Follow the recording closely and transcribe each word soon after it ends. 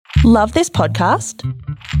Love this podcast?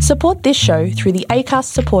 Support this show through the Acast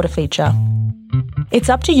supporter feature. It's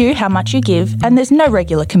up to you how much you give, and there's no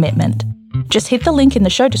regular commitment. Just hit the link in the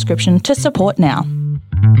show description to support now.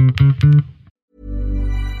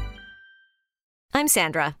 I'm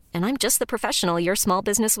Sandra, and I'm just the professional your small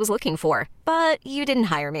business was looking for. But you didn't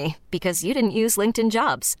hire me because you didn't use LinkedIn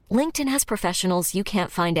Jobs. LinkedIn has professionals you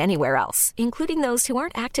can't find anywhere else, including those who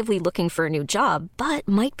aren't actively looking for a new job, but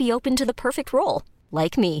might be open to the perfect role,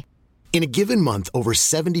 like me. In a given month, over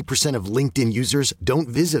 70% of LinkedIn users don't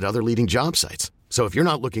visit other leading job sites. So if you're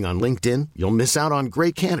not looking on LinkedIn, you'll miss out on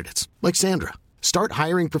great candidates like Sandra. Start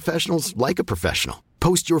hiring professionals like a professional.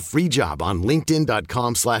 Post your free job on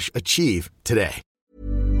linkedin.com/achieve today.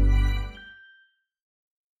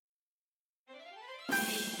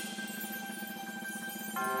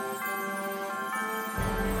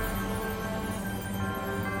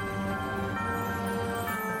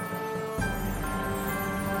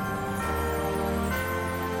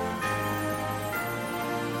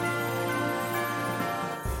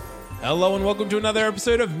 Hello and welcome to another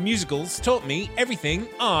episode of Musicals Taught Me Everything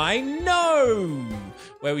I Know,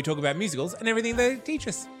 where we talk about musicals and everything they teach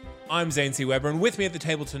us. I'm Zane C. Weber, and with me at the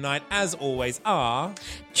table tonight, as always, are...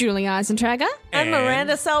 Julie Eisentrager. And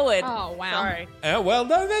Miranda Selwood. Oh, wow. Sorry. Well,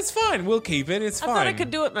 no, that's fine. We'll keep it. It's fine. I thought I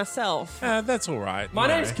could do it myself. That's all right. My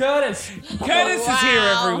name's Curtis. Curtis is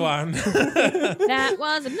here, everyone. That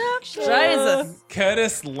was obnoxious. Jesus.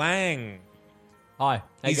 Curtis Lang. Hi. How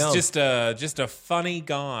you He's going? just a funny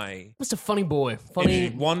guy. Just a funny boy. He Funny.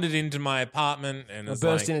 wandered into my apartment and I was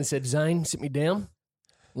burst like, in and said, Zane, sit me down.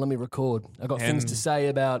 Let me record. I got things to say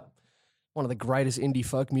about one of the greatest indie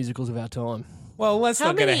folk musicals of our time. well, let's How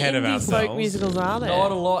not get many ahead of indie ourselves. folk musicals are there?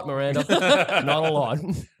 Not a lot, Miranda. Not a lot.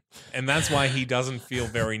 And that's why he doesn't feel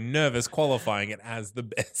very nervous qualifying it as the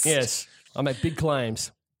best. Yes. I make big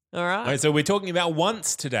claims. All right. All right, so we're talking about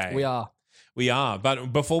Once today. We are. We are.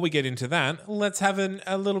 But before we get into that, let's have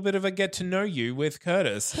a little bit of a get to know you with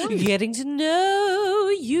Curtis. Getting to know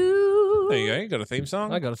you. There you go. You got a theme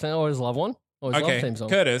song? I got a thing. I always love one. Always love theme song.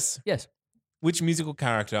 Curtis, Yes. which musical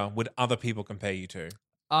character would other people compare you to?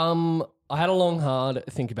 I had a long, hard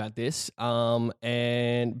think about this. And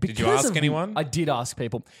Did you because ask of- anyone? I did ask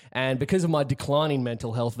people. And because of my declining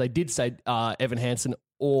mental health, they did say Evan Hansen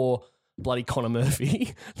or bloody Connor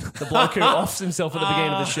Murphy, the bloke who offs himself at the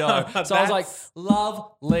beginning of the show. So I was like,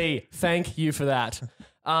 lovely. Thank you for that.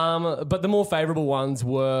 But the more favourable ones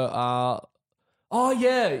were,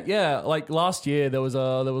 like last year there was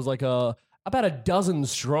like about a dozen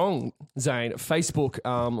strong, Zane, Facebook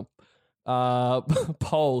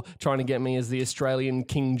poll trying to get me as the Australian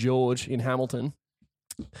King George in Hamilton.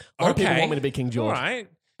 A lot of people want me to be King George. All right.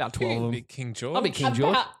 About 12 of them. Be King George. I'll be King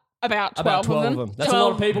George. About 12, About 12 of of them. them. That's a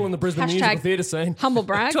lot of people in the Brisbane Hashtag musical theatre scene. Humble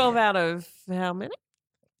brag. 12 out of how many?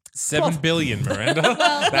 7 billion, Miranda.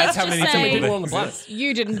 That's let's how just many say- People on people the planet.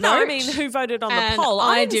 You didn't vote. No, I mean, who voted on And the poll?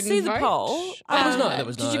 I didn't see didn't the vote. poll. There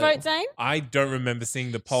was Did you no- vote, Zane? I don't remember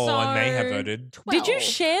seeing the poll. I may have So, voted. 12. Did you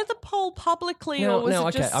share the poll publicly or was No, it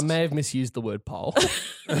okay. just... I may have misused the word poll.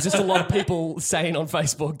 There's just a lot of people saying on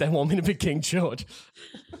Facebook they want me to be King George.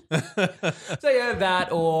 So yeah, that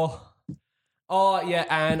or... Oh, yeah,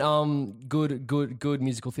 and good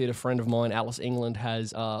musical theatre friend of mine, Alice England,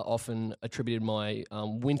 has often attributed my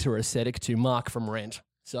winter aesthetic to Mark from Rent.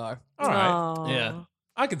 So, All right. Oh. yeah.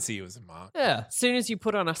 I can see you as a mark. Yeah. As soon as you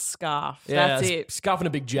put on a scarf, Yeah, that's it. Scarf and a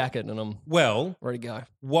big jacket and I'm Well, ready to go.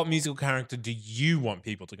 what musical character do you want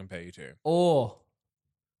people to compare you to? Or,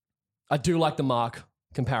 I do like the Mark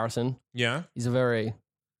comparison. Yeah? He's a very...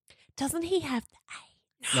 Doesn't he have the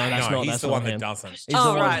No, that's no, not. he's that's the not one him. that doesn't. He's the Oh,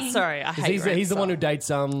 one- right. Sorry. I hate He's the one who Red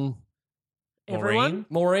dates Everyone?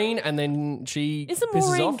 Maureen, and then she Isn't pisses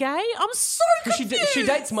Maureen off. gay? I'm so 'Cause confused. she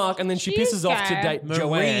dates Mark, and then she She pisses is off to gay. date Joanne.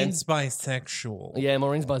 Maureen's bisexual. Yeah,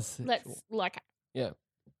 Maureen's bisexual. Let's Yeah.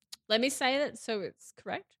 Let me say that so it's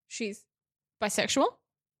correct. She's bisexual.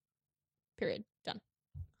 Period. Done.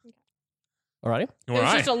 Alrighty. All There's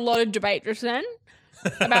right. just a lot of debate just then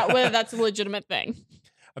about whether that's a legitimate thing.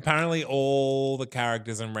 Apparently, all the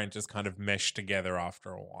characters in Rent just kind of mesh together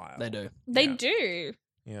after a while. They do. They Yeah. do.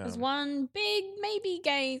 Yeah. There's one big, maybe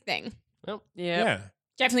gay thing. Well, Yeah. Yeah.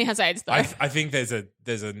 Definitely has AIDS though. I think there's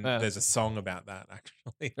a song about that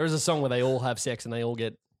actually. there is a song where they all have sex and they all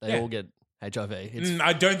get Yeah. HIV. It's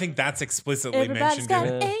I don't think that's explicitly Everybody's mentioned got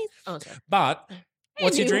in it. AIDS. Oh, sorry. But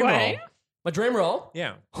what's your dream Anyway. role? my dream role.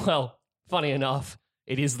 Yeah. Well, funny enough,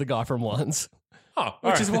 it is the guy from Once, Oh,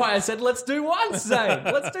 which is why I said let's do Once, Zane.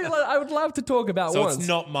 I would love to talk about So Once. it's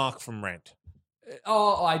not Mark from Rent.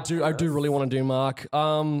 Oh, I do really want to do Mark.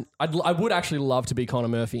 I would actually love to be Connor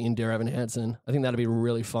Murphy in Dear Evan Hansen. I think that'd be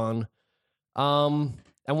really fun.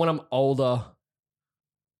 And when I'm older,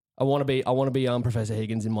 I want to be Professor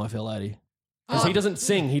Higgins in My Fair Lady. Because he doesn't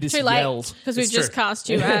sing, he just Too late, yells. because we've It's just true. cast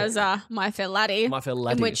you as My Fair Laddie, My Fair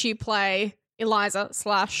Laddie. in which you play Eliza /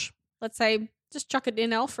 let's say, just chuck it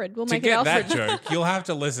in Alfred. We'll To make it get Alfred. that joke, you'll have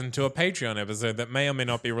to listen to a Patreon episode that may or may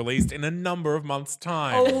not be released in a number of months'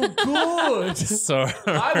 time. Oh, good. So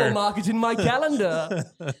I will mark it in my calendar.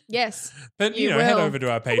 Yes. But, You head will. over to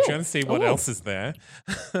our Patreon, see what Ooh. else is there.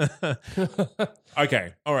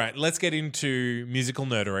 Okay, all right, let's get into musical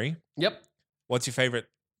nerdery. Yep. What's your favorite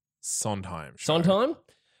Sondheim show? Sondheim.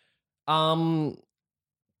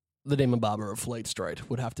 The Demon Barber of Fleet Street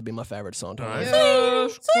would have to be my favorite Sondheim. Right.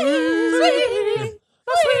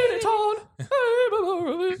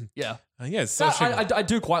 Yeah. Yes, So I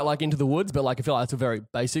do quite like Into the Woods, but like I feel like that's a very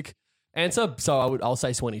basic answer. So I'll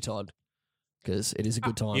say Sweeney Todd because it is a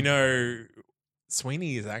good time. you know,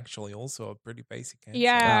 Sweeney is actually also a pretty basic answer.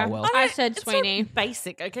 Yeah. Ah, well. I said It's Sweeney. not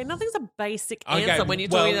basic, okay? Nothing's a basic Okay, answer when you're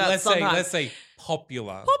well, talking about let's say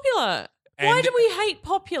popular. popular. Why And- do we hate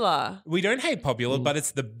popular? We don't hate popular, but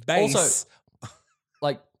it's the base. Also-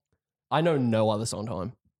 like I know no other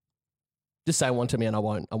Sondheim. Just say one to me and I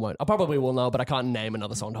won't. I probably will know, but I can't name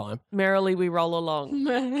another Sondheim. Merrily we roll along.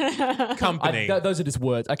 Company. Those are just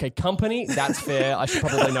words. Okay, Company, that's fair. I should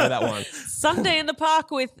probably know that one. Sunday in the Park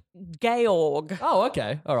with Georg. Oh,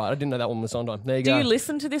 okay. All right. I didn't know that one was Sondheim. There you Do go. you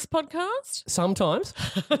listen to this podcast? Sometimes.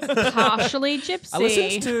 Partially gypsy. I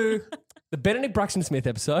listened to the Benedict Braxton Smith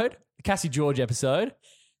episode, the Cassie George episode,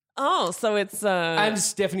 Oh, so it's and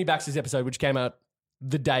Stephanie Baxter's episode, which came out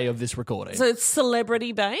the day of this recording. so it's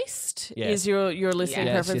celebrity based. Yes. Is your listening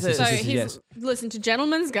Yes, yes, preferences? So yes, he's yes. listened to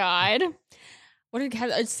Gentleman's Guide. What did it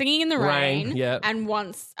have? Singing in the Rain, Rain. yeah. And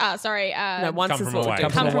once, no, once Come is From what Away. we do.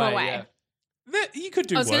 Come From Away, Away. yeah. You could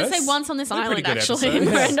do I was worse. going to say Once on This They're pretty Island, good actually,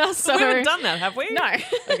 episodes. Brenda. So We haven't done that, have we? No.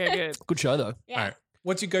 Okay, good. Good show, though. Yeah. All right.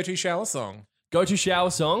 What's your go-to shower song? Go-to shower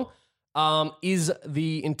song is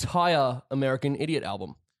the entire American Idiot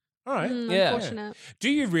album. All right. Yeah. Unfortunate. Do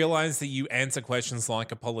you realize that you answer questions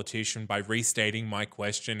like a politician by restating my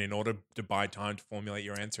question in order to buy time to formulate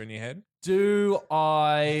your answer in your head? Do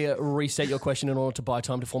I restate your question in order to buy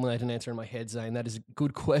time to formulate an answer in my head, Zane? That is a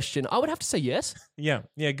good question. I would have to say yes. Yeah.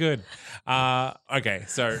 Yeah, good. Okay,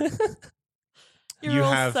 so You're You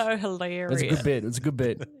all have- so hilarious. It's a good bit. It's a good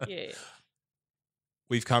bit. Yeah.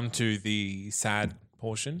 we've come to the sad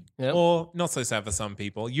portion, Yep. or not so sad for some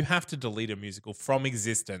people. You have to delete a musical from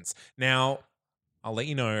existence. Now, I'll let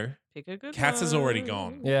you know, Pick a good Cats is already one.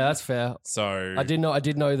 gone. Yeah, that's fair. So I did know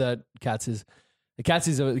that Cats is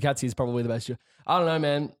probably the best show. I don't know,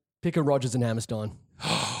 man. Pick a Rogers and Hammerstein.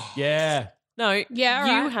 Yeah. No, Yeah,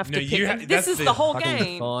 you alright. have No, to you pick. ha- this that's is the the whole Fucking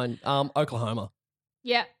game. fine. Oklahoma.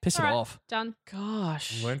 Yeah. Piss it All right. off. Done.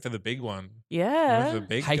 Gosh. we went for the big one. Went for Yeah. the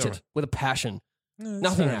big Hate one. it with a passion. No, that's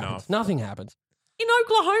Nothing fair happens. enough. Nothing happens. In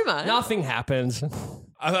Oklahoma. Nothing happens.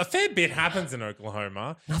 A fair bit happens in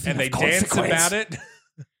Oklahoma, Nothing and they of dance consequence. about it.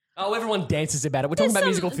 Oh, everyone dances about it. We're talking about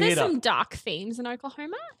musical There's theatre. some dark themes in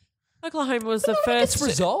Oklahoma. Oklahoma was the It's first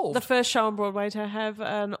resolved. the first show on Broadway to have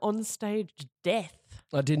an onstage death.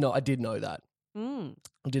 I did know that. Mm.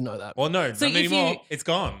 I did know that. Well, no, So not if anymore. you- It's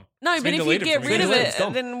gone. No, It's but been if you deleted get from rid of existence. It's it,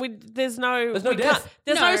 gone. then there's no There's no we death. can't-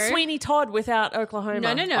 There's No. no Sweeney Todd without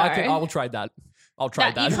Oklahoma. No. I will trade that. I'll trade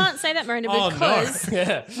You that. can't say that, Miranda, Oh, no. because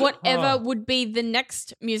Yeah. whatever Oh. would be the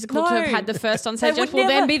next musical to No. have had the first on stage They would death will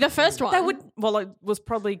never- then be the first one. They would. Well, it was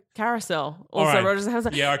probably Carousel. All Also, right. Rogers and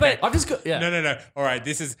Hammerstein. Yeah, okay. But I've just got, yeah. No. All right,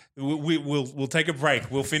 this is we'll take a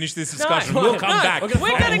break. We'll finish this No, discussion. no, we'll come no. back. We're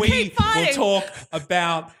gonna and keep fighting. We'll talk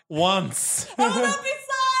about once. Hold up in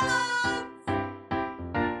silence.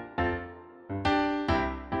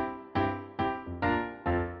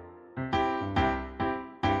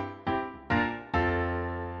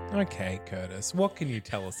 Okay, Curtis, what can you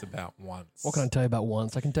tell us about once? What can I tell you about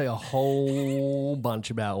once? I can tell you a whole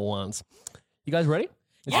bunch about once. You guys ready?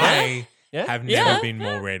 I Yeah? have Yeah. never been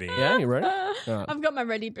more ready. Yeah, you ready? All right. I've got my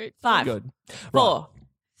ready boots. 5, Good. 4,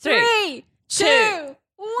 3. 2, 1.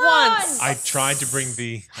 I tried to bring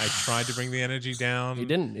the energy down. It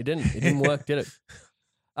didn't work, did it?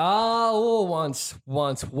 Once.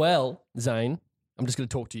 Well, Zane, I'm just going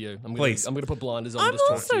to talk to you. Please. I'm going to put blinders on. I'm and just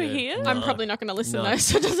talk also to you. here. I'm probably not going to listen No. though,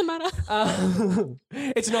 so it doesn't matter.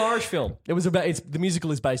 It's an Irish film. The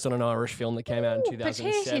musical is based on an Irish film that came out in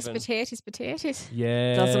 2007. Potatoes.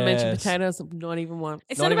 Yeah. Doesn't mention potatoes, not even one.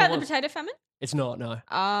 It's Not not even about the once. potato famine? It's not. No.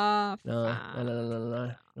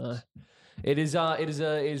 No. It is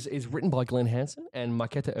written by Glenn Hansen and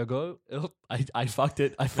Maketa Ergo. Oh, I fucked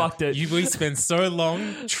it. We spent so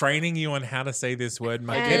long training you on how to say this word. And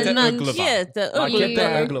Maketa none- Uglava. Yeah, the Maketa You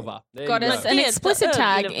Erglova. There Got you us go. an Yeah, explicit the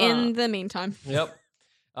tag Erglava. in the meantime. Yep.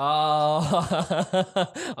 I'm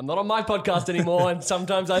not on my podcast anymore, and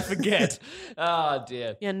sometimes I forget. Oh,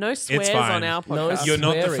 dear. Yeah, no swears fine. on our No podcast. You're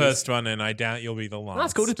not the Swearies. first one, and I doubt you'll be the last.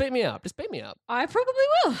 That's cool. Just beat me up. Just beat me up. I probably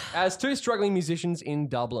will. As two struggling musicians in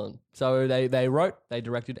Dublin. So they wrote, they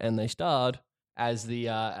directed, and they starred as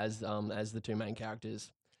the two main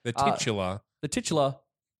characters. The titular. The titular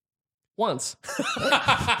once.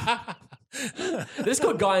 They're just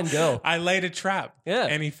called Guy and Girl. I laid a trap. Yeah.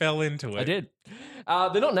 And he fell into it. I did.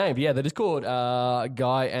 They're not named. Yeah, they're just called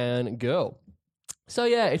Guy and Girl. So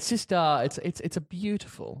yeah, it's just it's a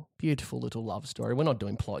beautiful, beautiful little love story. We're not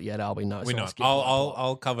doing plot yet, are we? No, We're so not. skip plot.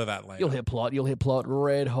 I'll cover that later. You'll hit plot. You'll hit plot.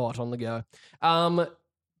 Red hot on the go. When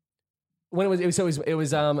it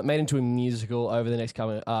was made into a musical over the next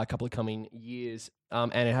couple of coming years,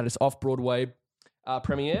 and it had its off-Broadway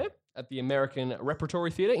premiere at the American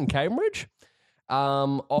Repertory Theatre in Cambridge,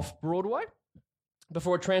 off-Broadway,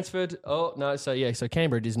 before it transferred. Oh no, so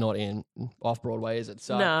Cambridge is not in off-Broadway, is it?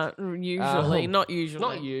 So No, usually. Not usually.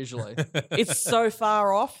 not usually. It's so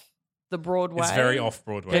far off the Broadway. It's very off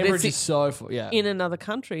Broadway. But Cambridge it's is so in another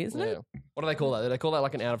country, isn't yeah. it? What do they call that? Do they call that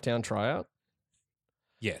like an out-of-town tryout?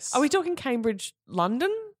 Yes. Are we talking Cambridge,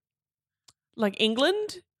 London? Like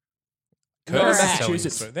England? Curtis is telling the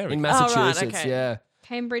Massachusetts. story. There we In go. Massachusetts, okay. yeah.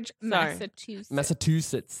 Cambridge, Massachusetts.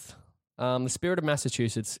 Massachusetts. The spirit of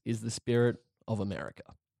Massachusetts is the spirit of America.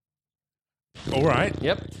 All right.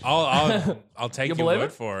 Yep. I'll take You your believe word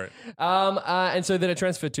it? for it. And so then it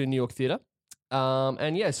transferred to New York Theatre.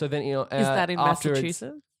 And yeah, so then Is that in after it's-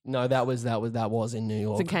 Massachusetts? No, that was in New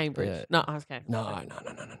York. It's in Cambridge. Yeah. No, okay. No.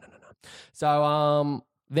 So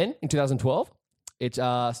then in 2012, it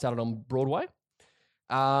started on Broadway.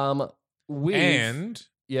 With And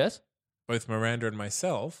yes, both Miranda and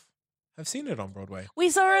myself have seen it on Broadway. We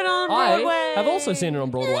saw it on Broadway. I have also seen it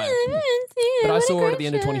on Broadway, but I saw it at the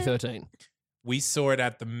end of 2013. We saw it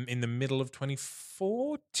in the middle of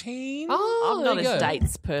 2014. Oh, I'm not a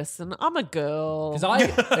dates person. I'm a girl. Because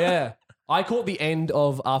I caught the end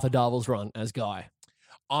of Arthur Darvill's run as Guy.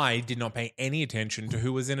 I did not pay any attention to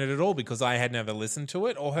who was in it at all because I had never listened to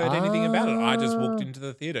it or heard anything about it. I just walked into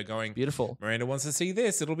the theater going, Beautiful. Miranda wants to see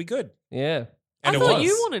this. It'll be good. Yeah. And I it thought was.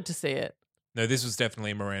 you wanted to see it. No, this was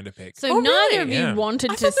definitely a Miranda pick. So Oh, neither really? of you Yeah.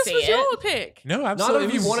 wanted I to thought this see was it. your pick. No, Neither absolutely.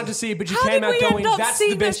 of you wanted to see it, but you How came did out we end going, up that's the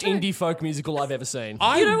seeing best that show?" indie folk musical I've ever seen.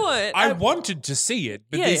 You know what? I wanted to see it,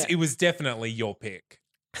 but Yeah, yeah. it was definitely your pick.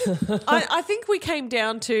 I think we came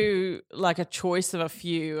down to like a choice of a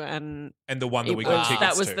few, and And the one that it we got was, tickets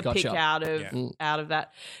that was to. the Gotcha. pick out Yeah. of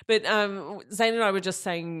that. But Zane and I were just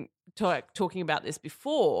talking about this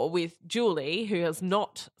before with Julie, who has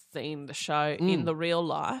not seen the show in the real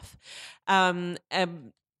life,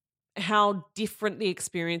 how different the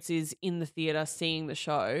experience is in the theatre seeing the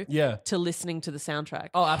show Yeah. to listening to the soundtrack.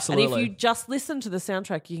 Oh, And absolutely. if you just listen to the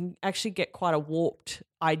soundtrack, you can actually get quite a warped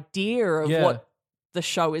idea of Yeah. what the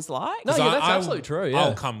show is like. No, 'Cause yeah, that's absolutely true, yeah.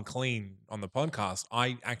 I'll come clean on the podcast.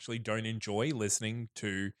 I actually don't enjoy listening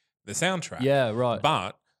to the soundtrack. Yeah, right.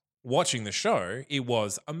 But watching the show, it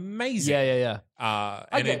was amazing. Yeah. I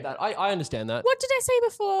and get that. I understand that. What did I say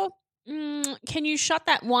before? Can you shut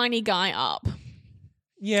that whiny guy up?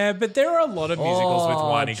 Yeah, but there are a lot of musicals with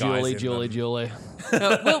whiny guys. Julie.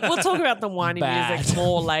 We'll talk about the whiny Bad. music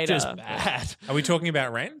more later. Just bad. Are we talking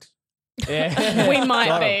about Rent? Yeah. We might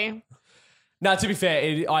Got be. him. No, to be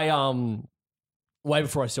fair, I way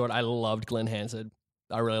before I saw it, I loved Glenn Hansard.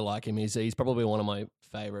 I really like him. He's probably one of my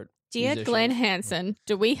favorite. Dear musicians. Glenn Hansen,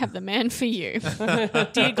 do we have the man for you?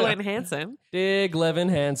 Dear Glenn Hansen. Dear Glenn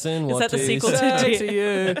Hansen, what that the do sequel you to say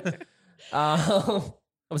Dear- to you? I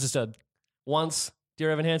was just a once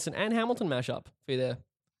Dear Evan Hansen and Hamilton mashup for you there.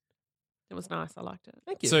 It was nice. I liked it.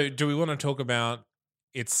 Thank you. So, do we want to talk about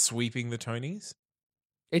it sweeping the Tonys?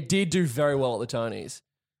 It did do very well at the Tonys.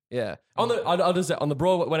 Yeah. I'll just say, on the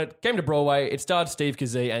Broadway, when it came to Broadway, it starred Steve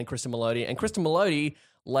Kazee and Kristen Melody, and Kristen Melody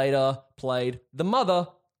later played the mother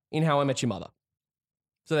in How I Met Your Mother.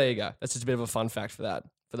 So there you go. That's just a bit of a fun fact for that,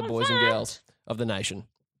 for the boys and girls of the nation.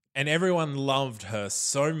 And everyone loved her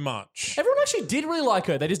so much. Everyone actually did really like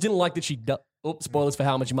her. They just didn't like that she... spoilers for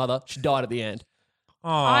How I Met Your Mother. She died at the end.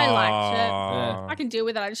 I liked it. Aw. I can deal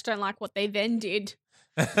with it. I just don't like what they then did.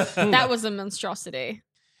 That was a monstrosity.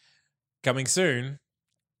 Coming soon,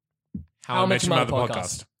 How I Met Your Mother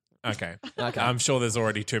podcast. Okay. Okay. I'm sure there's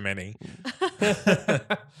already too many.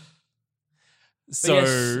 But So, yes,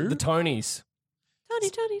 the Tonys.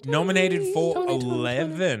 Tony. nominated for Tony.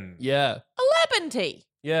 11. Yeah. 11.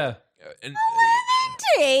 Yeah. And-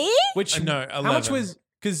 Which, No, how much 11. was...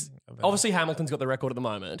 Because obviously Hamilton's got the record at the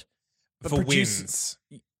moment. But for produce-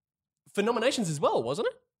 wins. For nominations as well, wasn't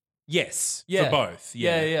it? Yes. Yeah. For both.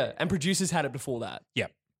 Yeah. And producers had it before that.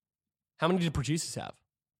 Yep. How many did producers have?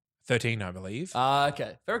 13, I believe.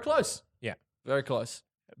 Okay. Very close. Yeah. Very close.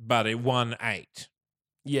 But it won 8.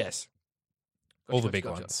 Yes. All the Gotcha, big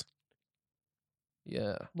gotcha. ones.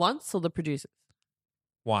 Yeah. Once or the producers?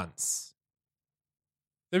 Once.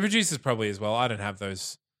 The producers probably as well. I don't have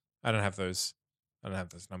those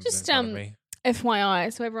numbers Just, in front of me.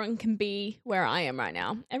 FYI, so everyone can be where I am right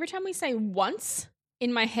now. Every time we say once,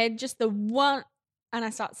 in my head, just the one, and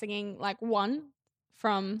I start singing like one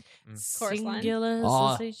from chorus line. Singular Oh,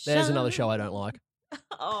 association. there's another show I don't like.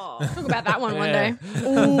 Oh. Talk about that one Yeah. day.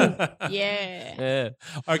 Ooh, yeah. Yeah.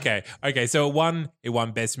 Okay. So it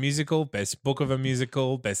won Best Musical, Best Book of a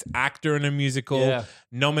Musical, Best Actor in a Musical, Yeah.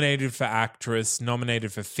 nominated for Actress,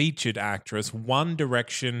 nominated for Featured Actress, One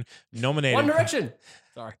Direction, nominated One Direction.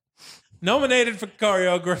 Sorry. nominated for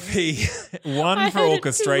choreography, one I for heard it too.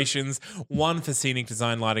 orchestrations, one for scenic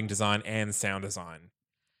design, lighting design, and sound design.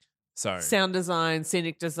 So Sound design,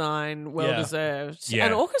 scenic design, well deserved. Yeah.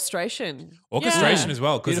 And orchestration. orchestration Yeah. as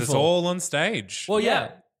well, because it's Beautiful. all on stage. Well,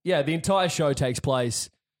 yeah. The entire show takes place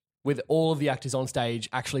with all of the actors on stage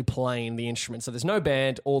actually playing the instruments. So there's no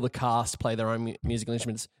band. All the cast play their own musical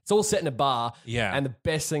instruments. It's all set in a bar. Yeah. And the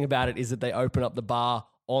best thing about it is that they open up the bar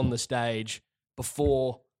on the stage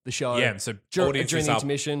before the show. Yeah, so during audience the is up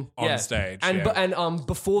intermission on stage, and yeah.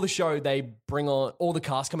 before the show they bring on all the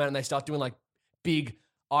cast come out and they start doing like big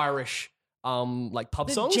Irish like pub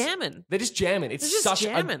They're songs. jamming. They're just jamming. It's They're just such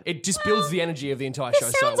jamming. it just builds the energy of the entire This show.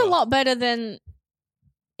 sounds so a lot better than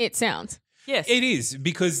it sounds. Yes. It is,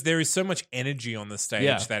 because there is so much energy on the stage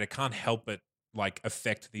Yeah. that it can't help but like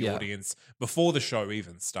affect the Yeah. audience before the show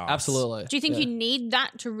even starts. Absolutely. Do you think you need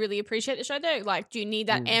that to really appreciate the show, though? Like, do you need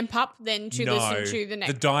that amp up then to No, listen to the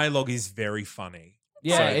next? the dialogue is very funny.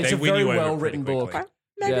 Yeah, So it's they a win very you over well pretty written book. quickly.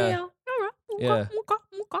 Maybe Yeah. Yeah.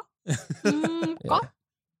 Yeah.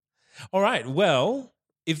 All right, well,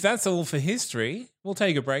 if that's all for history, we'll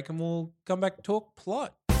take a break and we'll come back and talk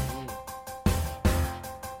plot.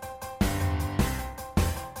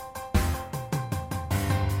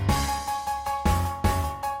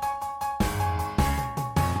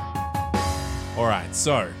 All right,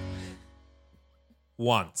 so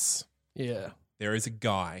once Yeah. there is a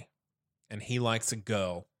guy and he likes a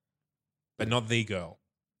girl, but not the girl.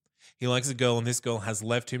 He likes a girl, and this girl has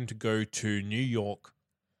left him to go to New York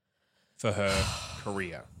for her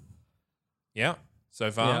career. Yeah, so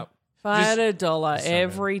far. Yep. If I had Just- $1 so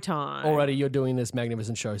every time. Already, you're doing this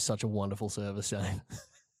magnificent show such a wonderful service, Shane.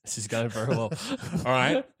 This is going very well. All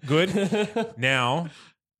right, good. Now,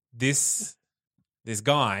 this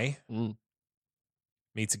guy Mm.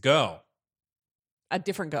 meets a girl. A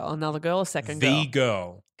different girl, another girl, a second The girl.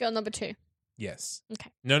 girl. Girl number 2. Yes.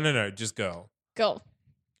 Okay. No, just girl. Girl.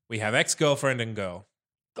 We have ex-girlfriend and girl.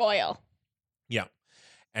 Goyle. Yeah.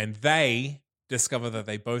 And they discover that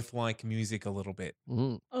they both like music a little bit.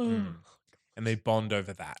 Mm. And they bond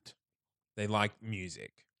over that. They like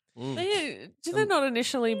music. Did they not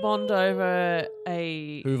initially bond over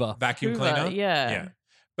a Hoover. Vacuum Hoover, cleaner? yeah.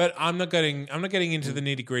 But I'm not getting into the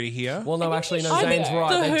nitty-gritty here. Well, no, actually, no, I Zane's think right.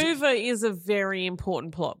 The They do- Hoover is a very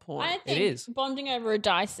important plot point. I think is. bonding over a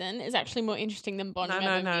Dyson is actually more interesting than bonding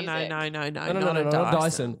over music. No, No, not a not Dyson.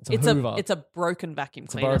 Dyson. It's a Hoover. It's a broken vacuum a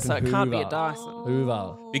cleaner, so it broken can't be a Hoover. Dyson.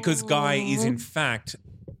 Hoover. Because Guy is, in fact,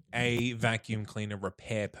 a vacuum cleaner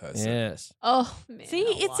repair person. Yes. Oh, man. See,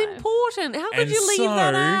 it's alive. important. How could And you leave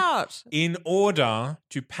that so- out? In order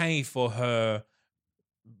to pay for her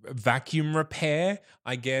vacuum repair,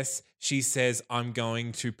 I guess she says, I'm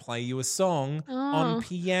going to play you a song on Oh.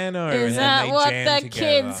 piano. Is and then that they what jam the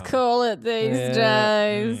together. kids call it these Yeah.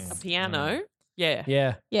 days? A piano? Yeah.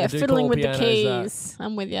 Yeah. Yeah, They do fiddling call with the pianos that. keys.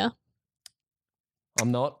 I'm with you.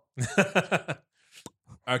 I'm not.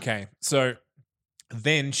 Okay, so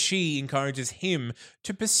then she encourages him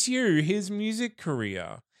to pursue his music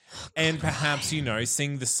career and perhaps,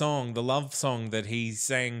 sing the song, the love song that he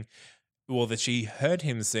sang, or that she heard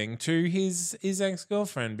him sing to his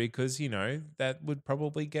ex-girlfriend, because, that would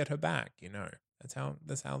probably get her back, That's how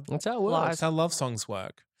That's how it works. that's how love songs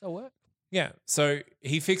work. That's how it works. Yeah. So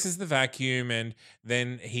he fixes the vacuum, and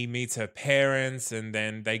then he meets her parents, and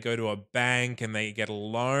then they go to a bank and they get a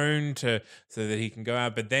loan so that he can go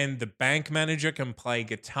out. But then the bank manager can play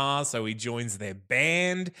guitar, so he joins their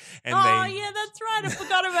band. And Oh, they yeah, that's right. I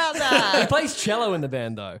forgot about He that. plays cello in the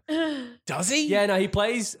band, though. does he? Yeah, no, he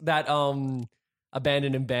plays that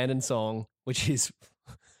Abandoned song, which is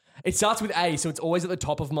it starts with A, so it's always at the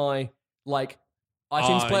top of my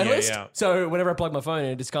iTunes Oh, yeah, playlist. yeah. So whenever I plug my phone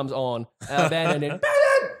in, it just comes on. Abandoned.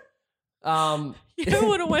 You know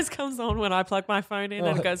what always comes on when I plug my phone in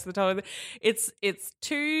and it goes to the top of it? It's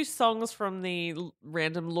 2 songs from the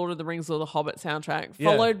random Lord of the Rings or the Hobbit soundtrack,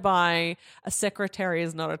 followed by A Secretary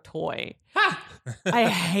Is Not a Toy. I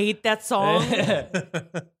hate that song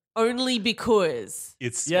only because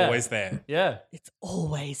It's always there. Yeah. it's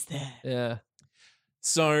always there. Yeah.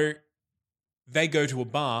 So they go to a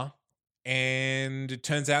bar, and it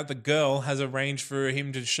turns out the girl has arranged for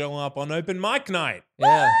him to show up on open mic night.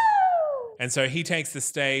 Yeah. And so he takes the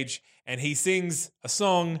stage and he sings a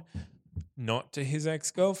song, not to his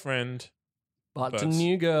ex-girlfriend, But to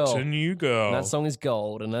New Girl. to New Girl. And that song is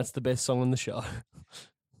gold, and that's the best song on the show.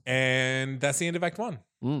 And that's the end of Act 1.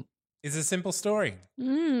 Mm. It's a simple story.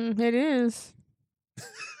 It is.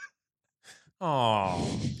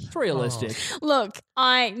 Oh, It's realistic. Look,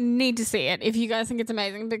 I need to see it if you guys think it's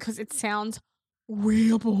amazing because it sounds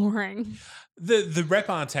real boring. the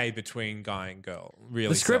repartee between guy and girl really.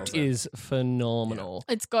 The script sells it. is phenomenal.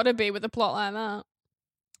 It's got to be with a plot like that.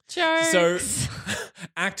 Jokes. So,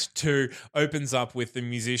 Act 2 opens up with the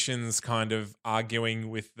musicians kind of arguing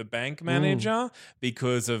with the bank manager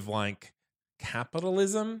because of like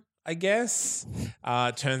capitalism, I guess.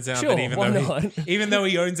 Turns out Sure, that why not? even though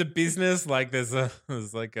he owns a business, like there's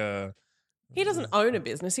like a He doesn't own a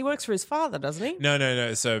business. He works for his father, doesn't he?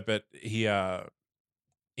 no. So, but he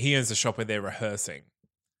owns a shop where they're rehearsing.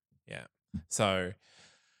 Yeah. So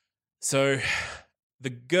the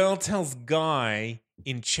girl tells Guy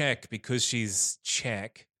in Czech, because she's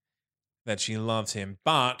Czech, that she loves him.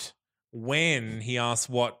 But when he asks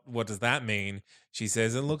what does that mean, she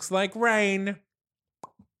says it looks like rain.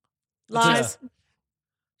 Lies.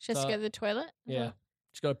 She has to go to the toilet. Yeah.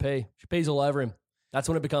 She's got to pee. She pees all over him. That's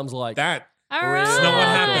when it becomes like. That All Really? right. It's not what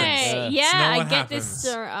happens. Yeah, It's not I what get this happens.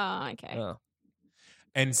 story. Oh, okay. Oh.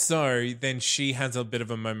 And so then she has a bit of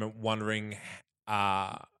a moment wondering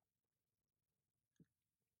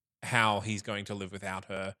how he's going to live without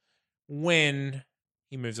her when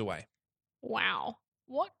he moves away. Wow.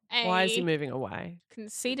 What a Why is he moving away?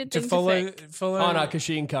 conceited To thing follow, to think. Oh, no, because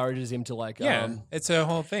she encourages him to like yeah, it's her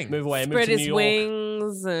whole thing. move away, move Spread to New his York.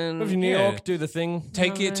 wings and Move to New Yeah. York, do the thing.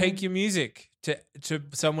 Take your music to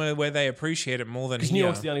somewhere where they appreciate it more than Because here. New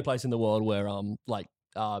York's the only place in the world where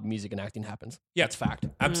music and acting happens. Yeah. That's fact.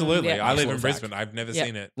 Absolutely. Yeah. I live in Absolute fact. Brisbane. I've never Yeah.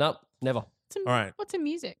 seen it. Nope, never. All right. What's a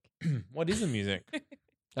music? What is the music?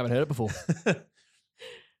 Haven't heard it before.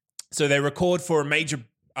 So they record for a major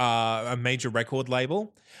record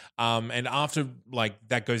label, and after like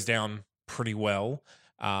that goes down pretty well,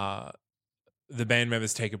 the band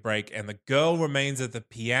members take a break, and the girl remains at the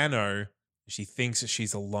piano. She thinks that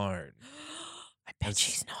she's alone. I bet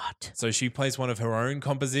she's not. So she plays one of her own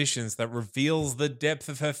compositions that reveals the depth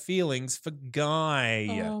of her feelings for Guy,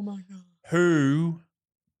 my god. who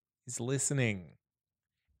is listening,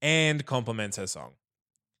 and compliments her song.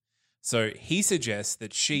 So he suggests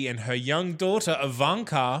that she and her young daughter,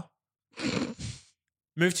 Ivanka,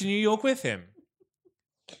 move to New York with him.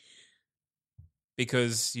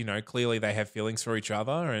 Because, clearly they have feelings for each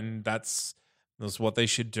other, and that's what they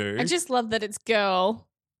should do. I just love that it's girl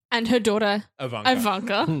and her daughter Ivanka.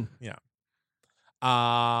 Ivanka. Yeah.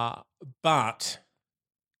 But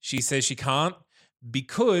she says she can't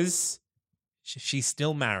because she's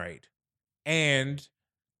still married. And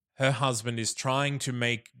her husband is trying to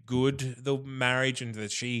make good the marriage, and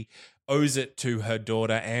that she owes it to her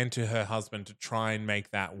daughter and to her husband to try and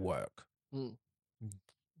make that work. Mm.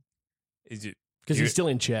 Is it? Because he's still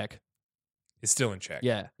in Czech. It's still in check.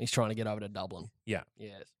 Yeah, he's trying to get over to Dublin. Yeah.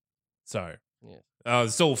 Yes. So, Yeah.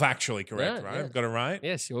 it's all factually correct, Yeah, right? yeah. Got it right?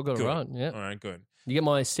 Yes, you all got Good. it right. Yeah. All right, good. You get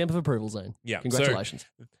my stamp of approval, Zane. Yeah. So- Congratulations.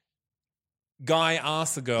 Guy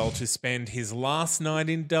asks the girl to spend his last night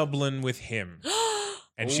in Dublin with him.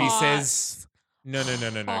 And she Hot. says, no,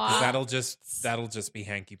 because Hot. that'll just be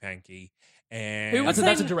hanky panky. And Who would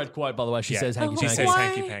that's a say- direct quote, by the way. She Yeah. says hanky She panky. says why,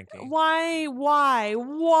 hanky panky.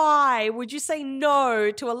 Why would you say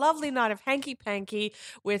no to a lovely night of hanky panky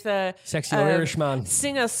with a Sexy Irishman.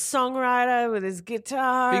 singer-songwriter with his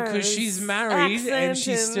guitar? because and she's his married and accent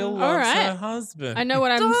she still and- loves All her right. husband. I know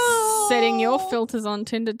what I'm setting your filters on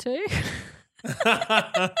Tinder too.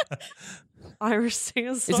 Irish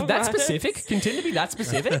singer-songwriter. Is it that specific? Can Tinder be that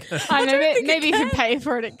specific? I know, maybe if you pay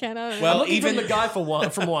for it, it can. I don't know. Well, I'm looking even- from the guy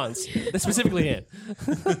from once. They're specifically here.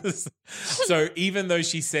 So even though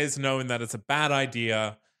she says no and that it's a bad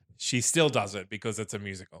idea, she still does it because it's a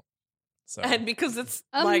musical. So And because it's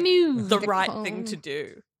A like the right musical. thing to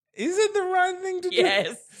do. is it the right thing to do?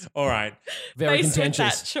 Yes. All right. Very Faced with that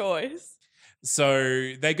contentious. choice.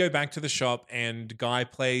 So they go back to the shop, and Guy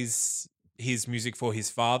plays his music for his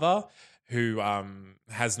father, who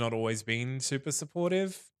has not always been super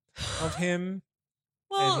supportive of him.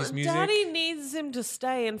 Well, his music. Daddy needs him to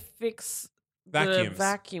stay and fix the Vacuums.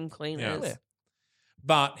 vacuum cleaners. Yeah.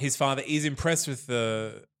 But his father is impressed with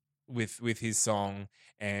with his song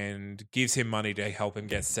and gives him money to help him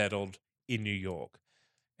get settled in New York.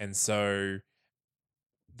 And so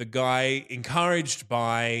the guy, encouraged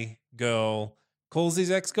by girl, calls his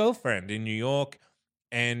ex-girlfriend in New York,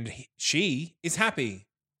 and she is happy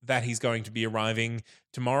that he's going to be arriving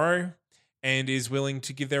tomorrow and is willing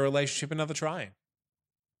to give their relationship another try.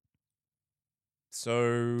 So...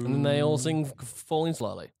 And then they all sing Falling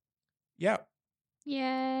Slowly. Yeah.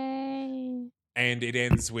 Yay. And it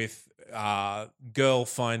ends with girl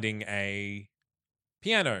finding a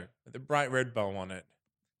piano with a bright red bow on it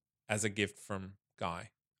as a gift from guy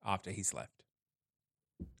after he's left.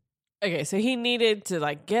 Okay, so he needed to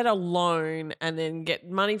like get a loan and then get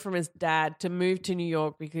money from his dad to move to New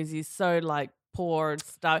York because he's so like poor and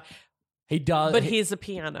stuff. He does. But here's a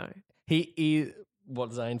piano. He is.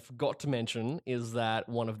 What Zane forgot to mention is that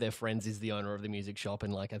one of their friends is the owner of the music shop,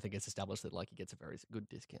 and like I think it's established that like he gets a very good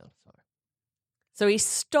discount. So he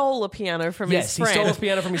stole a piano from his Yes, he friend. stole a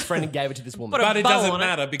piano from his friend and gave it to this woman. But it bow doesn't on it.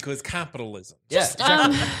 matter because capitalism. Yes,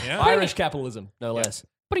 exactly. Yeah. Irish capitalism, no less.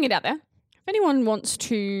 Putting it out there. If anyone wants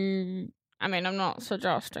to, I mean, I'm not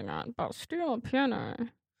suggesting it, but steal a piano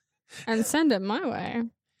and send it my way.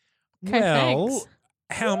 Okay, Well, thanks.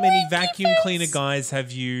 how many vacuum cleaner guys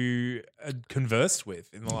have you conversed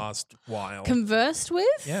with in the last while? Conversed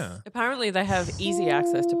with? Yeah. Apparently they have easy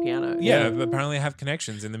access to piano. Yeah, but apparently I have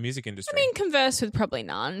connections in the music industry. I mean, conversed with probably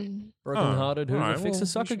none. Broken-hearted, who's all a right, fix well, a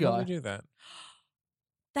sucker we should probably guy. do that.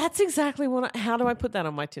 That's exactly what how do I put that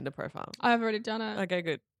on my Tinder profile? I've already done it. Okay,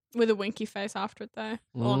 good. With a winky face after it, though.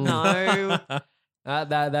 Oh Mm. no.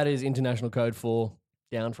 That is international code for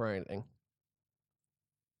down for anything.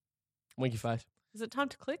 Winky face. Is it time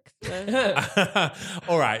to click?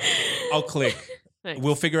 All right, I'll click. Thanks.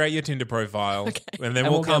 We'll figure out your Tinder profile, Okay. and then And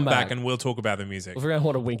we'll we'll come come back back. and we'll talk about the music. We'll figure out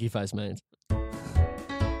what a winky face means.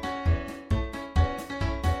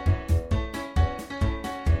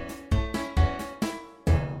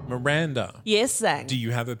 Miranda, Yes, Zach. do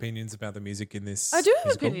you have opinions about the music in this? I do have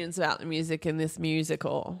musical? opinions about the music in this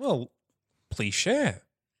musical. Well, please share.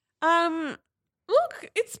 Look,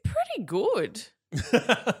 it's pretty good.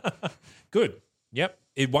 Good. Yep.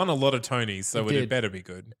 It won a lot of Tonys, so It it did. better be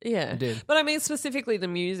good. Yeah. It did. But I mean specifically the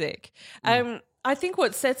music. I think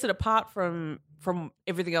what sets it apart from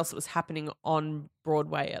everything else that was happening on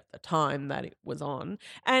Broadway at the time that it was on,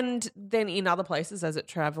 and then in other places as it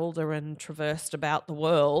travelled and traversed about the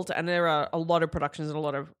world, and there are a lot of productions in a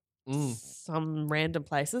lot of some random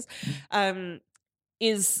places,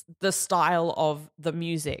 is the style of the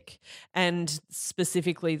music, and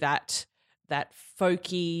specifically that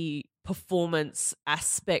folky performance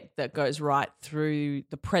aspect that goes right through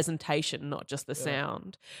the presentation, not just the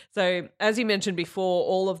sound. So as you mentioned before,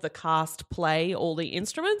 all of the cast play all the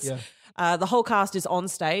instruments. Yeah. The whole cast is on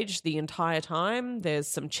stage the entire time. There's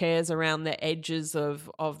some chairs around the edges of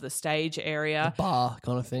the stage area. Bar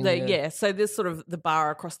kind of thing. So there's sort of the bar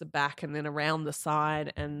across the back and then around the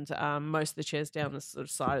side, and most of the chairs down the sort of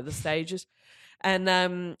side of the stages.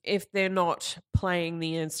 And if they're not playing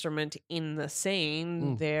the instrument in the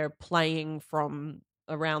scene, they're playing from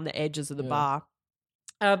around the edges of the bar.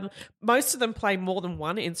 Most of them play more than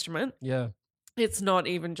one instrument. Yeah. It's not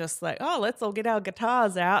even just like, oh, let's all get our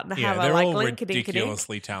guitars out and Yeah, have a they're like all link-a-dink-a-dink.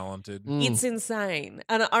 ridiculously talented. It's insane.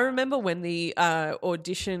 And I remember when the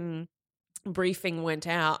audition briefing went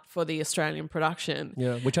out for the Australian production.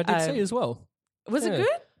 Yeah, which I did see as well. Was it Yeah.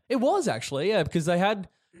 good? It was actually, yeah, because they had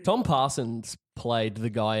Tom Parsons played the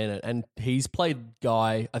guy in it, and he's played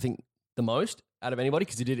Guy, I think, the most out of anybody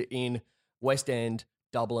because he did it in West End,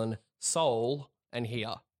 Dublin, Seoul, and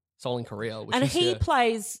here. Seoul in Korea. Which And is, he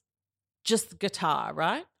plays just guitar,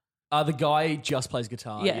 right? the guy just plays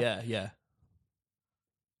guitar. Yeah. Yeah.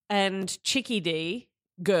 And Chicky D,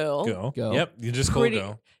 girl. Girl. Yep. You just call Pretty-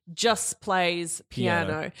 girl. just plays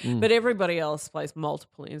piano, but everybody else plays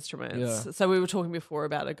multiple instruments. Yeah. So we were talking before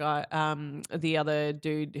about a guy, the other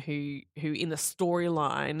dude who in the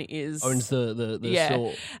storyline is Owns the yeah,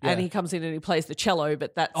 store. and Yeah. he comes in and he plays the cello,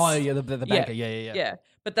 but that's Oh, yeah, the banker. Yeah. yeah.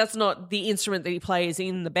 But that's not the instrument that he plays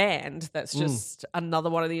in the band. That's just another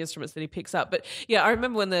one of the instruments that he picks up. But yeah, I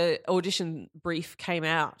remember when the audition brief came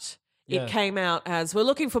out. Yeah. It came out as, we're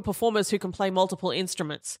looking for performers who can play multiple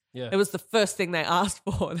instruments. Yeah. It was the first thing they asked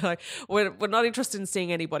for. They're like, we're not interested in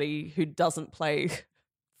seeing anybody who doesn't play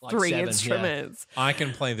Like 3 7, instruments. I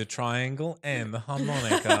can play the triangle and the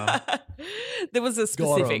harmonica. There was a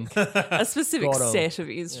Got 'em. specific Got 'em. set of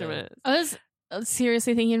instruments. I was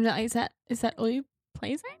seriously thinking, is that all you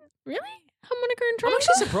play, Zane? Really? harmonica and I'm triangle?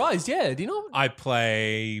 actually surprised. Yeah, do you know? I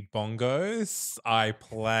play bongos. I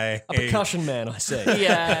play A percussion man, I see.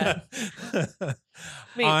 Yeah.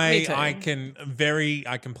 Me too. I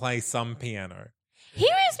can play some piano. He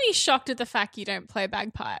makes me shocked at the fact you don't play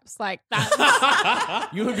bagpipes. Like that.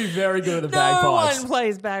 You would be very good at the No bagpipes. one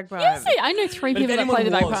plays bagpipes. Honestly, I know 3 But if people that play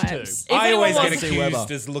the anyone wants bagpipes. to. If I anyone always get wants to see Weber.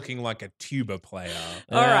 accused as looking like a tuba player.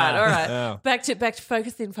 All right. Yeah. Back to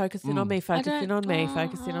focus in on me, focus in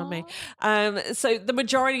on me. So the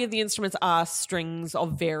majority of the instruments are strings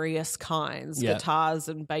of various kinds, Yeah. guitars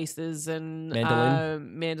and basses and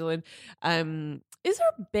Mandolin. mandolin. Is there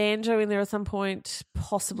a banjo in there at some point?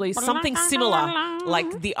 Possibly something similar,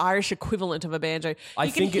 like the Irish equivalent of a banjo.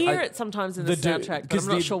 You can hear it sometimes in the soundtrack, but I'm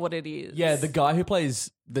not sure what it is. Yeah, the guy who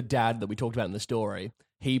plays the dad that we talked about in the story,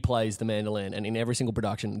 he plays the mandolin, and in every single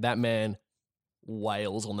production, that man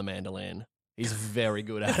wails on the mandolin. He's very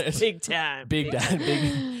good at it. Big time. Big dad,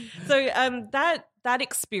 big. So that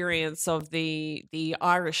experience of the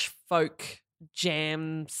Irish folk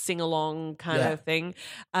jam sing along kind of thing,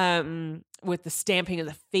 with the stamping of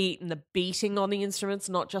the feet and the beating on the instruments,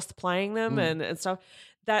 not just playing them and stuff,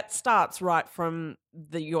 that starts right from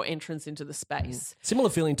your entrance into the space. Similar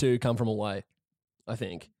feeling to Come From Away, I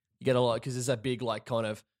think. You get a lot because there's that big like kind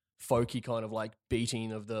of folky kind of like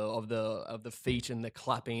beating of the feet and the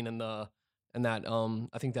clapping and that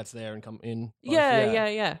I think that's there and come in.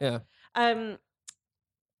 Yeah.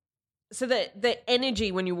 So the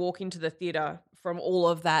energy when you walk into the theater from all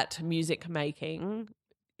of that music making,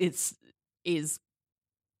 is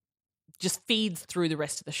just feeds through the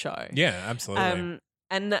rest of the show. Yeah, absolutely.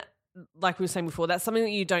 And that, like we were saying before, that's something that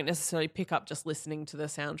you don't necessarily pick up just listening to the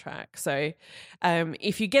soundtrack. So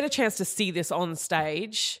if you get a chance to see this on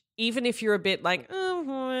stage, even if you're a bit like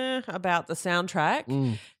about the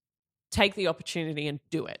soundtrack, take the opportunity and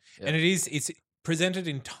do it. And it's presented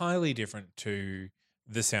entirely different to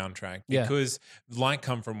the soundtrack because like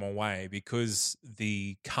Come From Away, because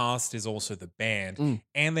the cast is also the band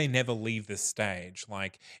and they never leave the stage.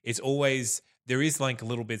 Like it's always, there is like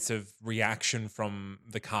little bits of reaction from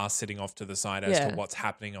the cast sitting off to the side as to what's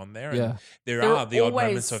happening on there. And there are the odd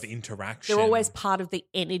moments of interaction. They're always part of the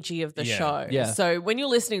energy of the show. Yeah. So when you're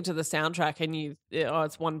listening to the soundtrack and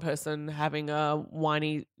it's one person having a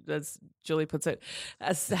whiny, as Julie puts it,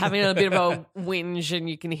 as having a bit of a whinge, and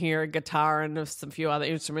you can hear a guitar and some few other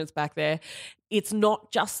instruments back there. It's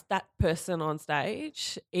not just that person on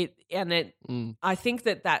stage. I think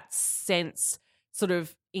that sense sort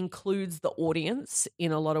of includes the audience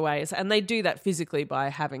in a lot of ways, and they do that physically by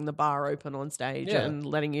having the bar open on stage and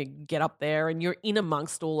letting you get up there, and you're in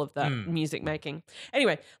amongst all of that music making.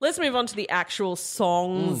 Anyway, let's move on to the actual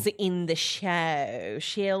songs in the show,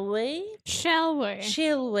 shall we? Shall we?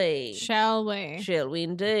 Shall we? Shall we? Shall we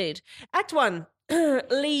indeed? Act 1,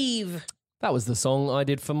 Leave. That was the song I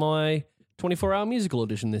did for my 24-hour musical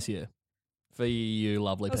audition this year. For you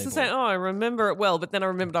lovely I was people. just saying, I remember it well, but then I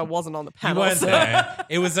remembered I wasn't on the You panel. weren't there.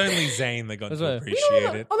 It was only Zane that got to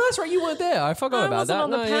appreciate it. Oh, that's right. You weren't there. I forgot I about wasn't that.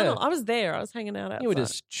 on the No, panel. yeah. I was there. I was hanging out outside. You were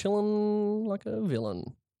just chilling like a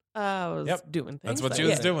villain. I was doing things. That's what so she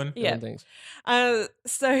was doing. Yeah. Doing things.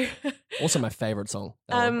 So Also my favourite song.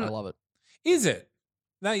 I love it. Is it?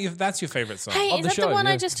 That's your favorite song? Hey, Of is the that show, the one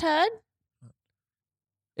yeah. I just heard?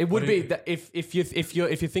 It would What be do that if you're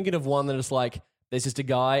thinking of one that is like there's just a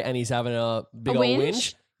guy and he's having a big A old whinge?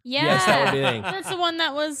 whinge. Yeah. Yes, that would be the thing. That's the one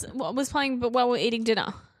that was playing but while we're eating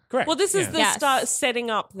dinner. Correct. well, this is the Yes. start setting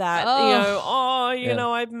up that,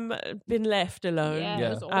 I've been left alone. Yeah, Yeah. it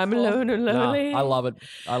was awful. I'm alone and Nah, lonely. I love it.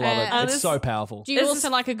 I love it. It's this- so powerful. Do you This also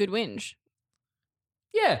is- like a good whinge?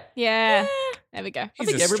 Yeah. Yeah. There we go. He's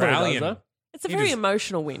think everybody does, Australian. though. It's a He very just-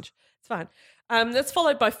 emotional whinge. It's fine. That's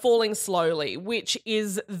followed by Falling Slowly, which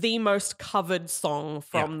is the most covered song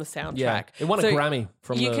from the soundtrack. Yeah. It won a So Grammy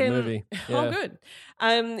from the movie. Oh, Yeah.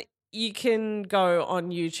 good. You can go on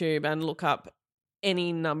YouTube and look up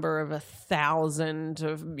any number of 1,000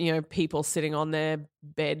 of people sitting on their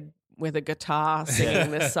bed with a guitar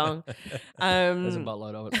singing this song. There's a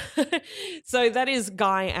buttload of it. So that is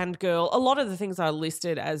guy and girl. A lot of the things are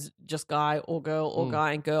listed as just guy or girl or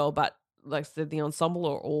guy and girl, but like I said, the ensemble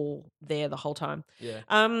are all there the whole time. Yeah.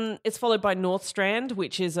 It's followed by North Strand,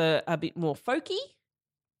 which is a bit more folky.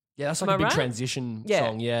 Yeah, that's Am like I a big right? transition Yeah.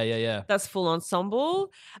 song. Yeah. That's full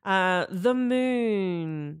ensemble. The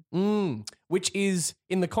Moon. Which is,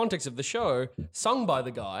 in the context of the show, sung by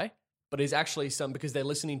the guy, but is actually sung because they're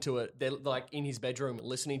listening to it. They're like in his bedroom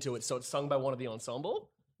listening to it, so it's sung by one of the ensemble.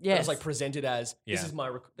 Yes. But it's like presented as this Yeah.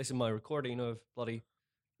 is my recording of bloody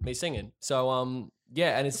me singing. So and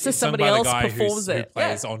it's So it's somebody Sung by else the guy performs who it.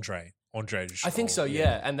 plays Andre. Andre. I think so.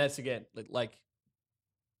 Yeah, and that's again like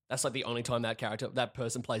That's like the only time that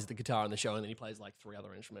person plays the guitar in the show, and then he plays like 3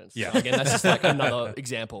 other instruments. Yeah. So again, that's just like another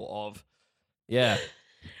example of, yeah.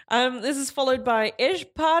 This is followed by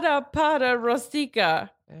Espada Pada Rostica,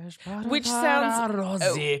 which sounds.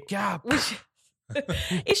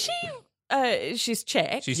 Is she? She's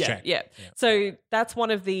Czech. She's Yeah. Czech. Yeah. So that's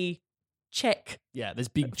one of the Czech Yeah, there's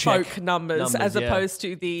big folk Czech numbers as yeah. opposed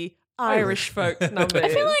to the Irish folk numbers. I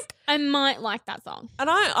feel like I might like that song. And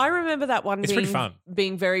I remember that one It's pretty fun.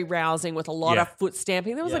 being very rousing with a lot Yeah. of foot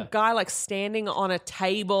stamping. There was Yeah. a guy like standing on a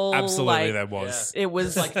table. Absolutely, like, there was. It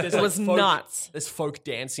was Like, there's it like was folk- nuts. There's folk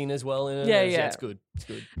dancing as well in it. Yeah, It's- yeah. It's good. It's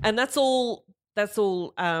good. And that's all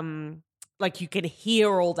like you can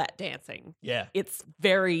hear all that dancing. Yeah. It's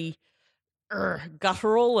very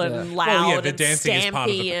guttural and Yeah. loud. Well, yeah, the and dancing is part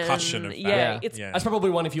of the stampy percussion and- of that. Yeah, Yeah. it's Yeah. That's probably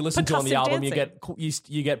one, if you listen to on the Percussive album, dancing.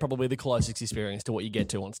 you get probably the closest experience to what you get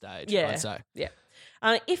to on stage. Yeah. I'd say. yeah.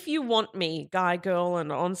 If You Want Me, Guy, Girl,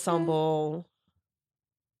 and Ensemble.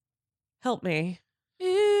 Help me.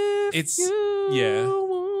 If It's- you yeah.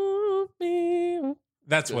 want me.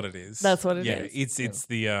 That's what it is. That's what it yeah, is. It's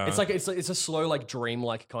the It's like it's a slow, like dream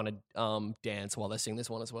like kind of dance while they sing this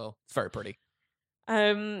one as well. It's very pretty.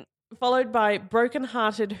 Followed by Broken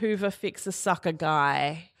Hearted Hoover Fix a Sucker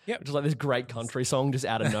Guy. Which is like this great country song just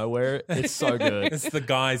out of nowhere. It's so good. it's the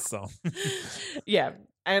guy's song. Yeah.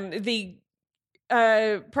 And the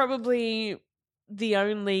probably the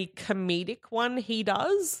only comedic one he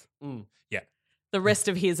does. Mm. Yeah. The rest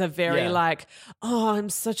of his are very Yeah. like, oh, I'm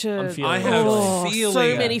such a... I'm feeling I have oh, feelings.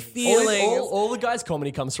 so many feelings. All the guys'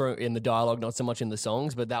 comedy comes through in the dialogue, not so much in the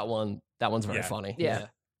songs, but that one's very Yeah. funny. Yeah.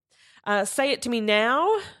 Say It To Me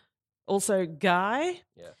Now, also Guy.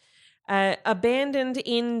 Yeah. Abandoned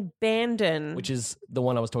in Bandon. Which is the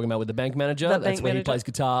one I was talking about with the bank manager. The That's bank where he manager. plays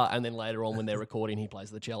guitar, and then later on when they're recording, he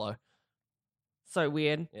plays the cello. so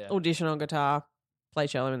weird. Yeah. Audition on guitar, play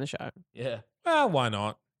cello in the show. Yeah. Well, why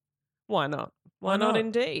not? Why not? Why Why not not?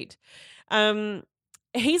 indeed?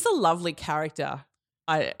 He's a lovely character,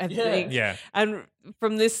 I think. Yeah. And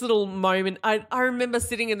from this little moment, I remember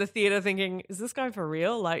sitting in the theater thinking, is this guy for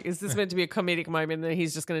real? Like, is this meant to be a comedic moment and then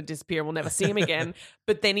he's just going to disappear and we'll never see him again?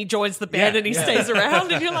 But then he joins the band Yeah, and he yeah. stays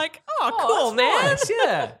around and you're like, oh, cool, man. Nice,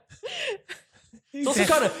 yeah. It's also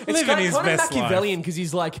kind of Living his best Machiavellian because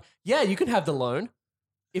he's like, yeah, you can have the loan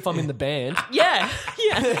if I'm in the band. Yeah,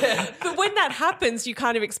 yeah. But when that happens, you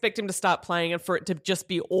kind of expect him to start playing and for it to just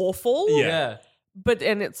be awful. Yeah.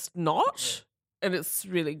 And it's not. And it's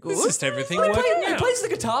really good. It's just everything He working out. plays the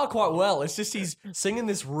guitar quite well. It's just he's singing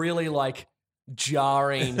this really like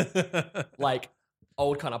jarring, like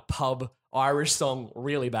old kind of pub Irish song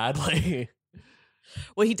really badly.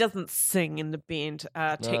 Well, he doesn't sing in the band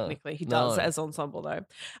technically. He does No. as ensemble, though.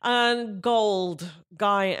 And Gold,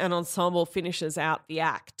 Guy and Ensemble finishes out the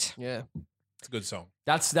act. Yeah, It's a good song.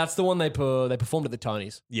 that's the one they performed at the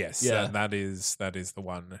Tonys. Yes. Yeah. That is the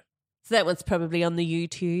one. So that one's probably on the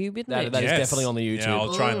YouTube, isn't it? That is Yes. definitely on the YouTube. Yeah,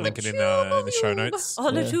 I'll try and link it in the show notes.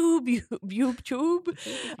 On the Yeah. YouTube.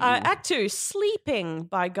 Act 2, Sleeping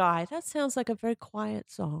by Guy. That sounds like a very quiet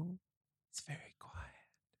song. It's very quiet.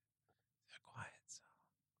 A quiet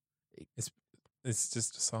song. It's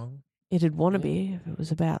just a song. It'd want to be if it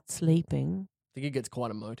was about sleeping. I think it gets quite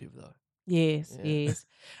emotive though. Yes, Yeah. yes.